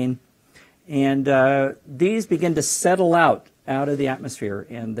 ethane. And these begin to settle out of the atmosphere,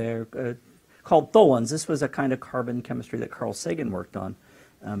 and they're called tholins. This was a kind of carbon chemistry that Carl Sagan worked on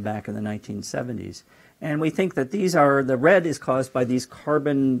back in the 1970s. And we think that the red is caused by these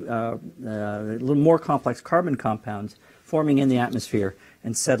carbon, a little more complex carbon compounds forming in the atmosphere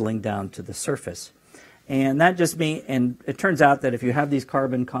and settling down to the surface. And that just means, and it turns out that if you have these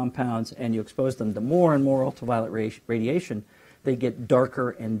carbon compounds and you expose them to more and more ultraviolet radiation, they get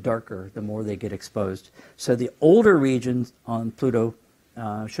darker and darker the more they get exposed. So the older regions on Pluto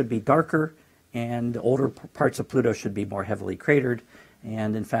should be darker, and the older parts of Pluto should be more heavily cratered.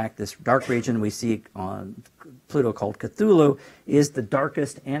 And in fact, this dark region we see on Pluto called Cthulhu is the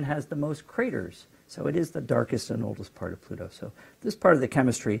darkest and has the most craters. So it is the darkest and oldest part of Pluto. So this part of the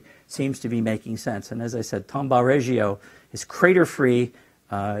chemistry seems to be making sense. And as I said, Tombaugh Regio is crater-free.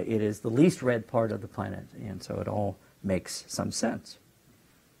 It is the least red part of the planet. And so it all makes some sense.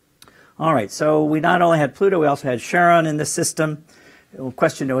 All right, so we not only had Pluto, we also had Charon in the system. The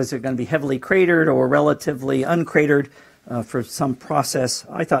question was, is it going to be heavily cratered or relatively uncratered? For some process.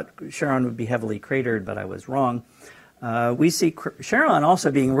 I thought Charon would be heavily cratered, but I was wrong. We see Charon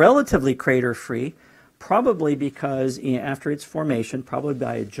also being relatively crater-free, probably because after its formation, probably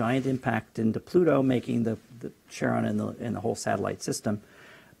by a giant impact into Pluto, making the Charon and the whole satellite system,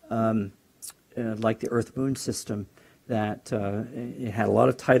 like the Earth-Moon system, that it had a lot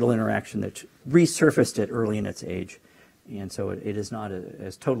of tidal interaction that resurfaced it early in its age. And so it is not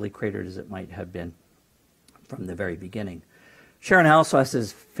as totally cratered as it might have been from the very beginning. Charon also has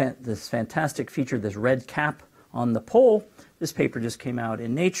this fantastic feature, this red cap on the pole. This paper just came out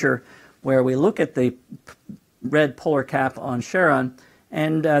in Nature, where we look at the red polar cap on Charon,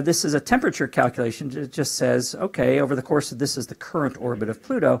 and this is a temperature calculation. It just says, okay, over the course of this is the current orbit of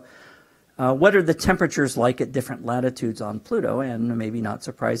Pluto, what are the temperatures like at different latitudes on Pluto? And maybe not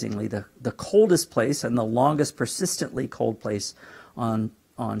surprisingly, the coldest place and the longest persistently cold place on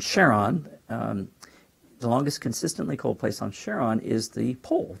Charon, the longest consistently cold place on Charon is the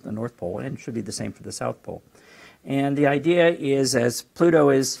pole, the North Pole, and should be the same for the South Pole. And the idea is, as Pluto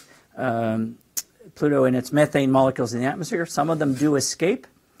and its methane molecules in the atmosphere, some of them do escape,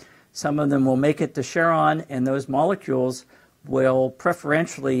 some of them will make it to Charon, and those molecules will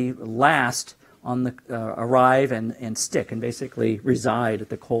preferentially last on the arrive and stick and basically reside at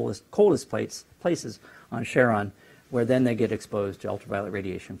the coldest places on Charon, where then they get exposed to ultraviolet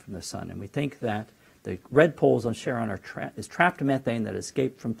radiation from the sun. And we think that the red poles on Charon is trapped methane that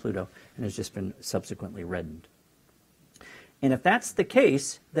escaped from Pluto and has just been subsequently reddened. And if that's the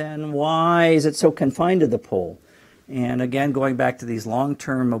case, then why is it so confined to the pole? And again, going back to these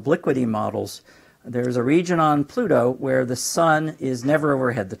long-term obliquity models, there's a region on Pluto where the sun is never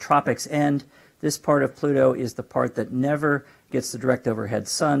overhead. The tropics end. This part of Pluto is the part that never gets the direct overhead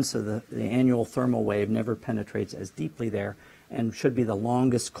sun, so the annual thermal wave never penetrates as deeply there and should be the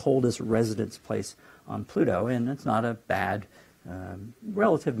longest, coldest residence place on Pluto. And it's not a bad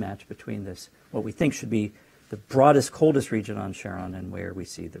relative match between this, what we think should be the broadest, coldest region on Charon and where we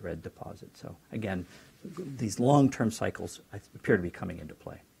see the red deposit. So again, these long-term cycles appear to be coming into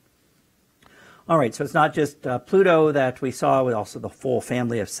play. All right, so it's not just Pluto that we saw, but also the full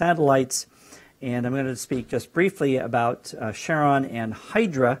family of satellites. And I'm going to speak just briefly about Charon and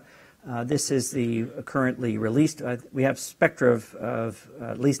Hydra. This is the currently released. We have spectra of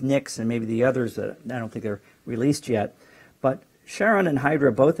at least Nix and maybe the others that I don't think they're released yet. But Charon and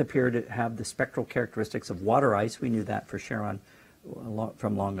Hydra both appear to have the spectral characteristics of water ice. We knew that for Charon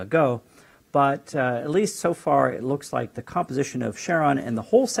from long ago. But at least so far, it looks like the composition of Charon and the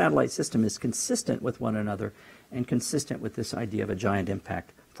whole satellite system is consistent with one another and consistent with this idea of a giant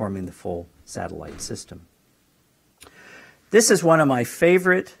impact forming the full satellite system. This is one of my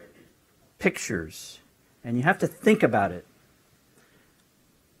favorite pictures, and you have to think about it.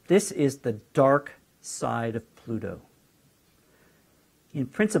 This is the dark side of Pluto. In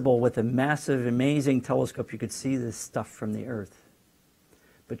principle, with a massive, amazing telescope, you could see this stuff from the Earth.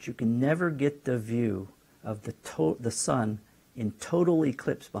 But you can never get the view of the sun in total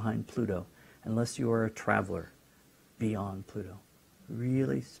eclipse behind Pluto unless you are a traveler beyond Pluto.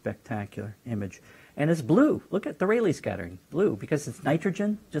 Really spectacular image. And it's blue. Look at the Rayleigh scattering. Blue, because it's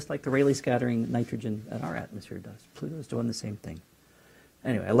nitrogen, just like the Rayleigh scattering nitrogen that our atmosphere does. Pluto is doing the same thing.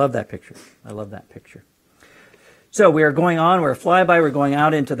 Anyway, I love that picture. I love that picture. So we are going on, we're a flyby, we're going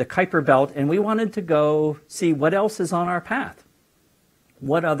out into the Kuiper Belt, and we wanted to go see what else is on our path.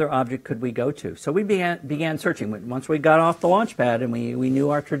 What other object could we go to? So we began searching. Once we got off the launch pad and we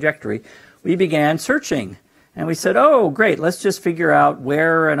knew our trajectory, we began searching. And we said, oh, great, let's just figure out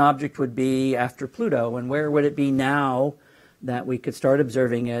where an object would be after Pluto and where would it be now that we could start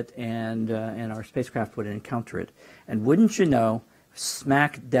observing it and our spacecraft would encounter it. And wouldn't you know,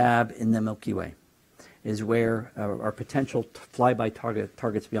 smack dab in the Milky Way is where our potential flyby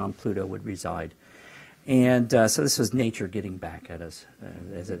targets beyond Pluto would reside. And so this was nature getting back at us,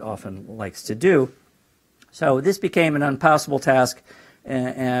 as it often likes to do. So this became an impossible task,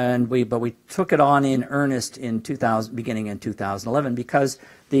 but we took it on in earnest in beginning in 2011, because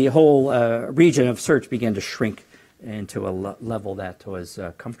the whole region of search began to shrink into a level that was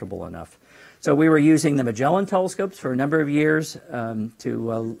comfortable enough. So we were using the Magellan telescopes for a number of years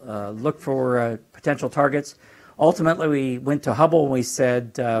to look for potential targets. Ultimately, we went to Hubble and we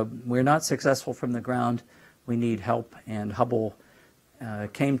said, we're not successful from the ground, we need help, and Hubble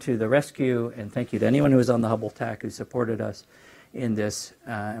came to the rescue, and thank you to anyone who was on the Hubble TAC who supported us in this.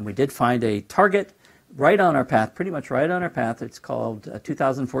 And we did find a target right on our path, pretty much right on our path. It's called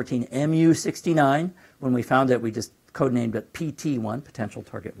 2014 MU69. When we found it, we just codenamed it PT1, Potential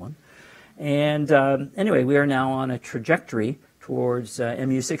Target 1. And anyway, we are now on a trajectory towards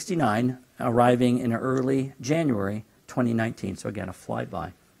MU69, arriving in early January 2019. So again, a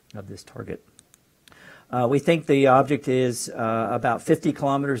flyby of this target. We think the object is about 50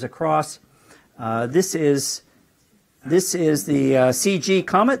 kilometers across. This is the CG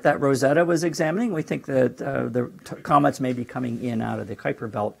comet that Rosetta was examining. We think that the comets may be coming in out of the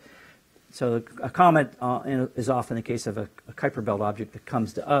Kuiper belt. So a comet is often the case of a Kuiper belt object that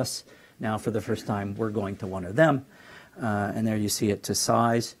comes to us. Now, for the first time, we're going to one of them. And there you see it to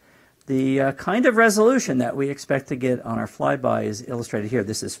size. The kind of resolution that we expect to get on our flyby is illustrated here.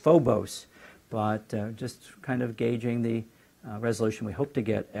 This is Phobos, but just kind of gauging the resolution we hope to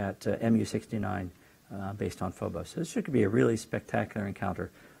get at MU69 based on Phobos. So this should be a really spectacular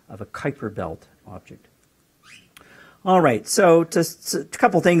encounter of a Kuiper belt object. All right, so just a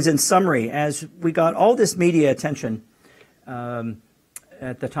couple things in summary. As we got all this media attention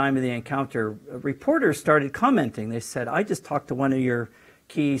at the time of the encounter, reporters started commenting. They said, I just talked to one of your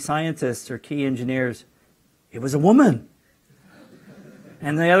key scientists or key engineers. It was a woman.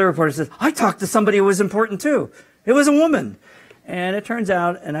 And the other reporter said, I talked to somebody who was important too. It was a woman. And it turns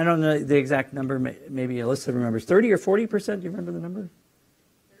out, and I don't know the exact number, maybe Alyssa remembers, 30 or 40%, do you remember the number?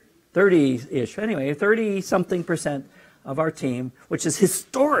 30-ish. Anyway, 30-something% of our team, which is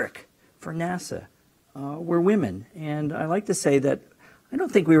historic for NASA, were women. And I like to say that I don't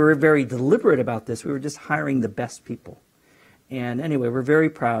think we were very deliberate about this. We were just hiring the best people. And anyway, we're very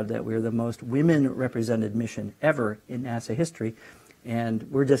proud that we're the most women-represented mission ever in NASA history. And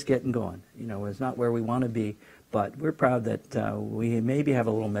we're just getting going. You know, it's not where we want to be, but we're proud that we maybe have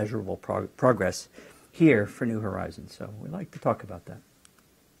a little measurable progress here for New Horizons. So we'd like to talk about that.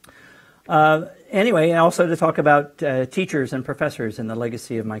 Anyway, also to talk about teachers and professors and the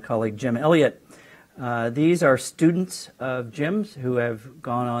legacy of my colleague Jim Elliott. These are students of Jim's who have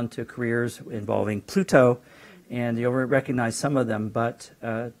gone on to careers involving Pluto, and you'll recognize some of them, but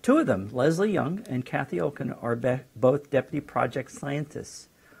two of them, Leslie Young and Kathy Oken, are both deputy project scientists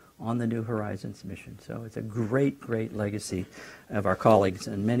on the New Horizons mission. So it's a great, great legacy of our colleagues,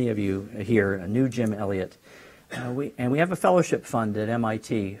 and many of you here knew Jim Elliott. We have a fellowship fund at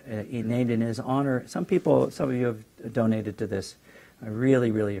MIT named in his honor. Some of you have donated to this. I really,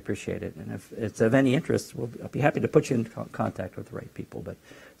 really appreciate it. And if it's of any interest, I'll be happy to put you in contact with the right people. But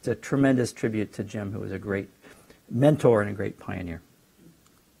it's a tremendous tribute to Jim, who was a great mentor and a great pioneer.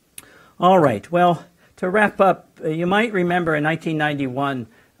 All right, well, to wrap up, you might remember in 1991,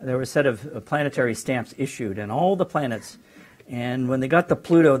 there were a set of planetary stamps issued, and all the planets, and when they got to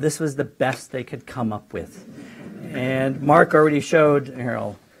Pluto, this was the best they could come up with. And Mark already showed,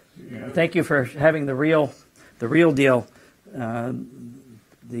 Harold, thank you for having the real deal.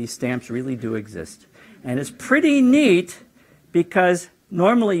 These stamps really do exist. And it's pretty neat because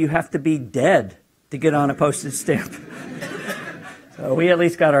normally you have to be dead to get on a postage stamp. So we at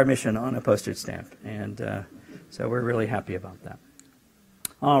least got our mission on a postage stamp. And so we're really happy about that.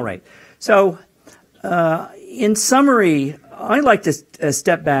 All right. So in summary, I like to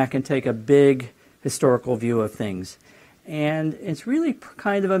step back and take a big historical view of things. And it's really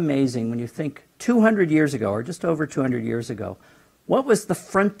kind of amazing when you think 200 years ago, or just over 200 years ago, what was the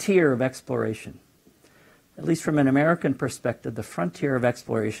frontier of exploration? At least from an American perspective, the frontier of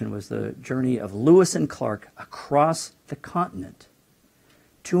exploration was the journey of Lewis and Clark across the continent.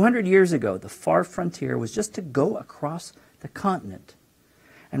 200 years ago, the far frontier was just to go across the continent.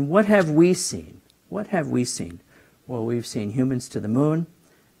 And what have we seen? What have we seen? Well, we've seen humans to the moon,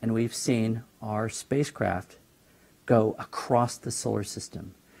 and we've seen our spacecraft go across the solar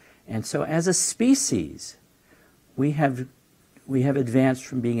system. And so as a species, we have advanced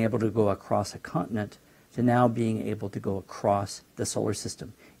from being able to go across a continent to now being able to go across the solar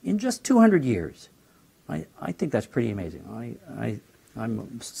system in just 200 years. I think that's pretty amazing.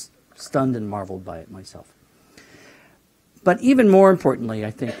 I'm stunned and marveled by it myself. But even more importantly,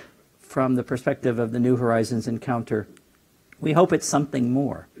 I think, from the perspective of the New Horizons encounter, we hope it's something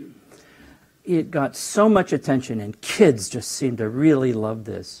more. It got so much attention, and kids just seem to really love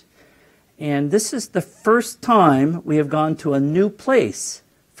this. And this is the first time we have gone to a new place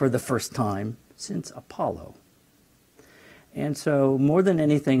for the first time since Apollo. And so more than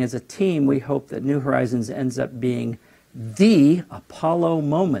anything, as a team, we hope that New Horizons ends up being the Apollo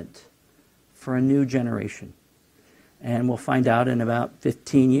moment for a new generation. And we'll find out in about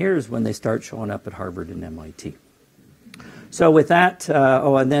 15 years when they start showing up at Harvard and MIT. So with that,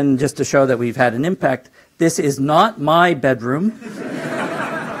 and then just to show that we've had an impact, this is not my bedroom.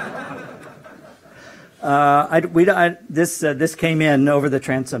 This came in over the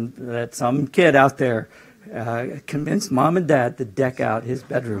transom that some kid out there convinced mom and dad to deck out his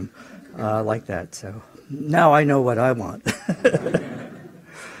bedroom like that. So now I know what I want.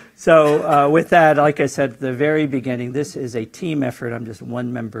 So with that, like I said at the very beginning, this is a team effort. I'm just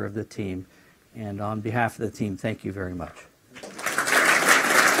one member of the team. And on behalf of the team, thank you very much.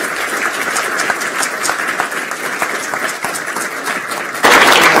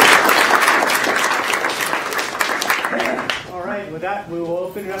 All right, with that, we will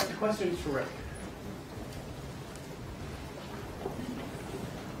open it up to questions for Rick.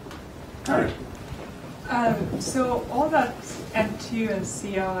 Hi. So all that N2 and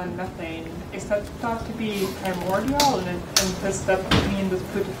CO and methane, is that thought to be primordial, and does that mean that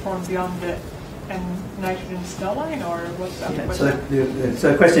Pluto formed beyond the nitrogen cell line, or what's that? Yeah,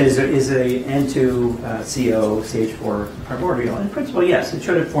 so the question is a N2 CO CH4 primordial? In principle, yes, it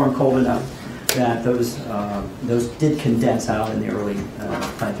should have formed cold enough that those did condense out in the early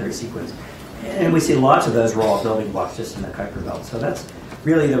planetary sequence. And we see lots of those raw building blocks just in the Kuiper belt. So that's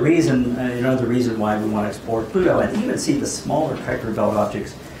really the reason, the reason why we want to explore Pluto and even see the smaller Kuiper belt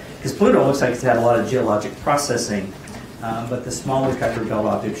objects. Because Pluto looks like it's had a lot of geologic processing, but the smaller Kuiper belt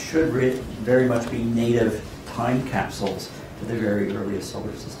objects should very much be native time capsules to the very earliest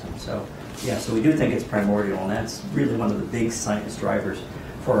solar system. So yeah, so we do think it's primordial, and that's really one of the big science drivers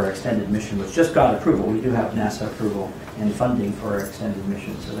for our extended mission, which just got approval. We do have NASA approval and funding for our extended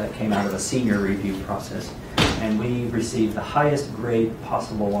mission, so that came out of a senior review process. And we received the highest grade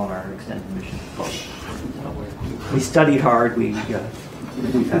possible on our extended mission. We studied hard, we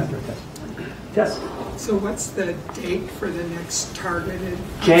passed our test. Yes? So what's the date for the next targeted?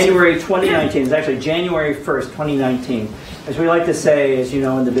 January 2019. It's actually January 1st, 2019. As we like to say, as you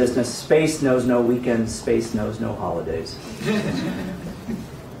know in the business, space knows no weekends, space knows no holidays.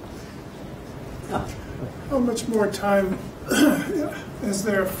 How much more time is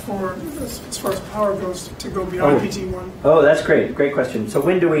there for, as far as power goes, to go beyond PT1? Oh, that's great. Great question. So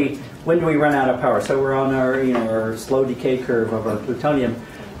when do we run out of power? So we're on our slow decay curve of our plutonium.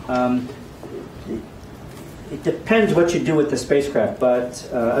 It depends what you do with the spacecraft, but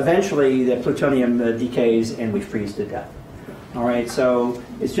eventually the plutonium decays and we freeze to death. All right. So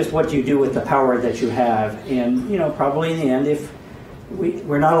it's just what you do with the power that you have, and probably in the end, if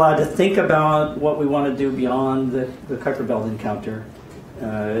we're not allowed to think about what we want to do beyond the Kuiper belt encounter,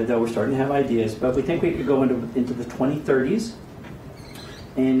 though we're starting to have ideas. But we think we could go into the 2030s.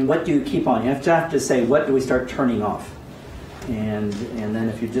 And what do you keep on? You have to say, what do we start turning off? And then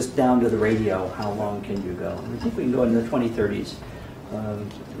if you're just down to the radio, how long can you go? And we think we can go into the 2030s.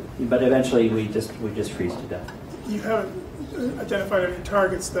 But eventually we just freeze to death. You haven't identified any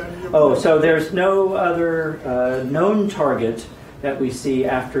targets then? Oh, so there's no other known target that we see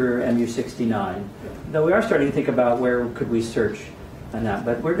after MU69. Though we are starting to think about where could we search on that.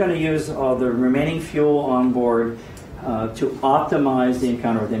 But we're going to use all the remaining fuel on board to optimize the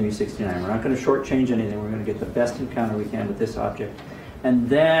encounter with MU69. We're not going to shortchange anything. We're going to get the best encounter we can with this object. And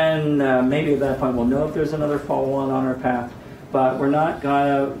then maybe at that point we'll know if there's another follow-on on our path. But we're not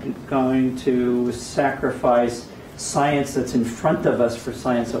going to sacrifice science that's in front of us for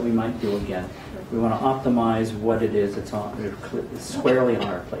science that we might do again. We want to optimize what it is that's squarely on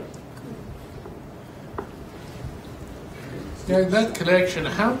our plate. Yeah, in that connection,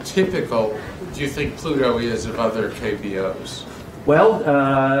 how typical do you think Pluto is of other KBOs?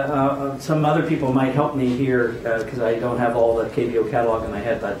 Well, some other people might help me here because I don't have all the KBO catalog in my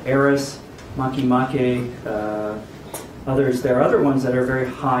head, but Eris, Makemake, others, there are other ones that are very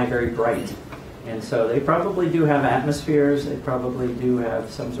high, very bright. And so they probably do have atmospheres, they probably do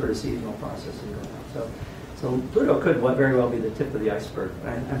have some sort of seasonal processing going on. So Pluto could very well be the tip of the iceberg.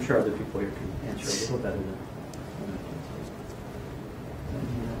 I'm sure other people here can answer a little better than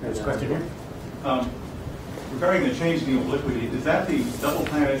There's a question here. Regarding the changing of liquidity, is that the double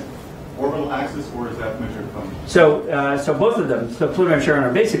planet orbital axis, or is that measured from? So both of them, so Pluto and Charon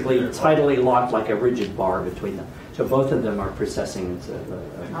are basically tidally locked like a rigid bar between them. So both of them are precessing.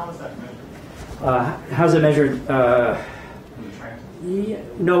 And how is that measured? How's it measured? From the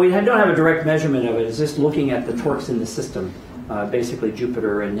transit? No, we don't have a direct measurement of it. It's just looking at the torques in the system, basically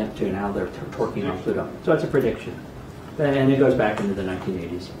Jupiter and Neptune, how they're torquing on Pluto. So it's a prediction. And it goes back into the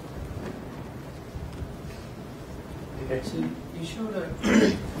 1980s. So you showed a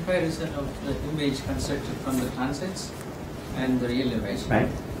comparison of the image constructed from the transits and the real image. Right.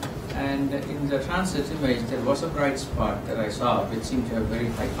 And in the transit image, there was a bright spot that I saw, which seemed to have very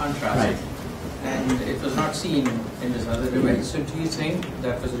high contrast. Right. And it was not seen in this other image. So do you think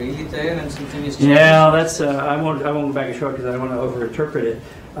that was really there and something is changed? Yeah, that's. I won't go back and show it because I don't want to over-interpret it.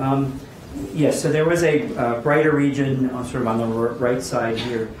 Yes, so there was a brighter region sort of on the right side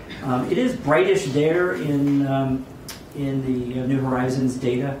here. It is brightish there in the New Horizons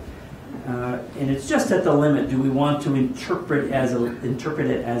data, and it's just at the limit. Do we want to interpret it as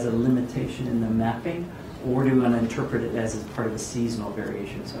a limitation in the mapping, or do we want to interpret it as part of a seasonal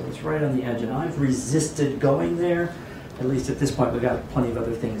variation? So it's right on the edge, and I've resisted going there. At least at this point, we've got plenty of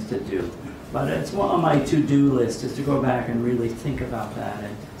other things to do. But it's on my to-do list is to go back and really think about that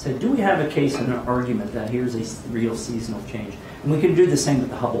and say, do we have a case and an argument that here's a real seasonal change? And we can do the same with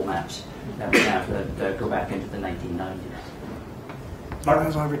the Hubble maps that we have that go back into the 1990s.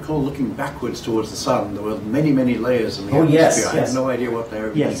 As I recall, looking backwards towards the sun, there were many, many layers in the Oh, yes, atmosphere. I yes. had no idea what they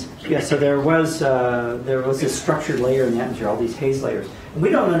were. Yes, yes. So there was this structured layer in the atmosphere, all these haze layers, and we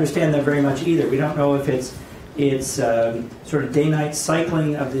don't understand that very much either. We don't know if it's sort of day-night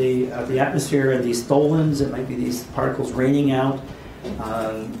cycling of the atmosphere and these tholins. It might be these particles raining out,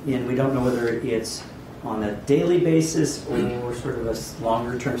 and we don't know whether it's on a daily basis or sort of a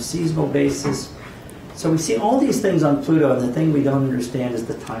longer-term seasonal basis. So we see all these things on Pluto, and the thing we don't understand is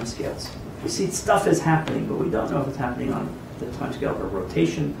the timescales. We see stuff is happening, but we don't know if it's happening on the timescale of a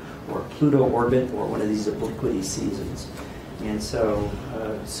rotation or a Pluto orbit or one of these obliquity seasons. And so,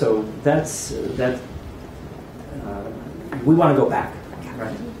 that's that. We want to go back,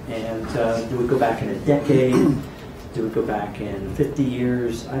 right? And do we go back in a decade? Do we go back in 50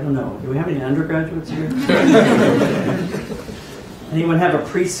 years? I don't know. Do we have any undergraduates here? Anyone have a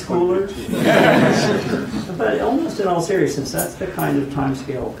preschooler? But almost in all seriousness, that's the kind of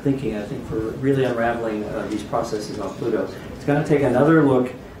timescale thinking, I think, for really unraveling these processes on Pluto. It's going to take another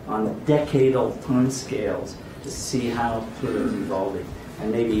look on decadal timescales to see how Pluto is evolving,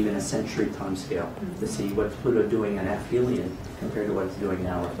 and maybe even a century timescale to see what's Pluto doing in aphelion compared to what it's doing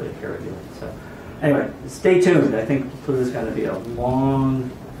now roughly at perihelion. So anyway, stay tuned. I think Pluto's going to be a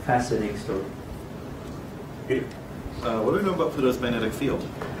long, fascinating story. What do we know about Pluto's magnetic field?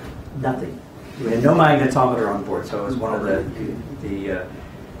 Nothing. We had no magnetometer on board, so it was one of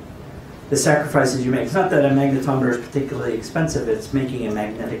the sacrifices you make. It's not that a magnetometer is particularly expensive, it's making a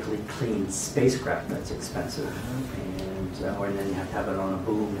magnetically clean spacecraft that's expensive. And then you have to have it on a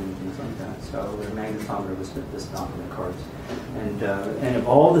boom and things like that. So the magnetometer was just not in the cards. And of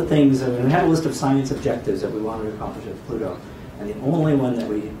all the things, we had a list of science objectives that we wanted to accomplish at Pluto. And the only one that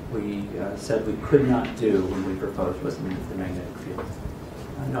we said we could not do when we proposed was the magnetic field.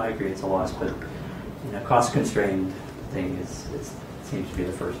 No, I agree, it's a loss, but cost-constrained thing seems to be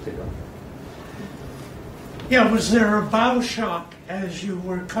the first to go. Yeah, was there a bow shock as you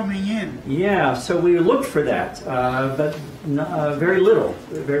were coming in? Yeah, so we looked for that, but very little,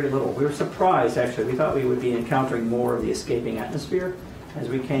 very little. We were surprised, actually. We thought we would be encountering more of the escaping atmosphere as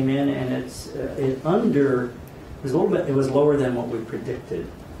we came in, and it was lower than what we predicted,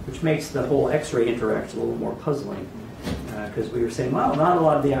 which makes the whole X-ray interaction a little more puzzling, because we were saying, well, not a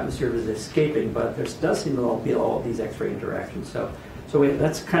lot of the atmosphere is escaping, but there does seem to be all these X-ray interactions. So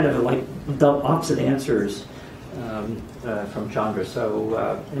that's kind of like the opposite answers from Chandra.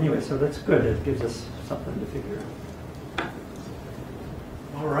 So anyway, so that's good. It gives us something to figure out.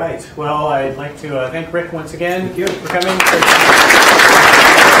 All right. Well, I'd like to thank Rick once again for coming.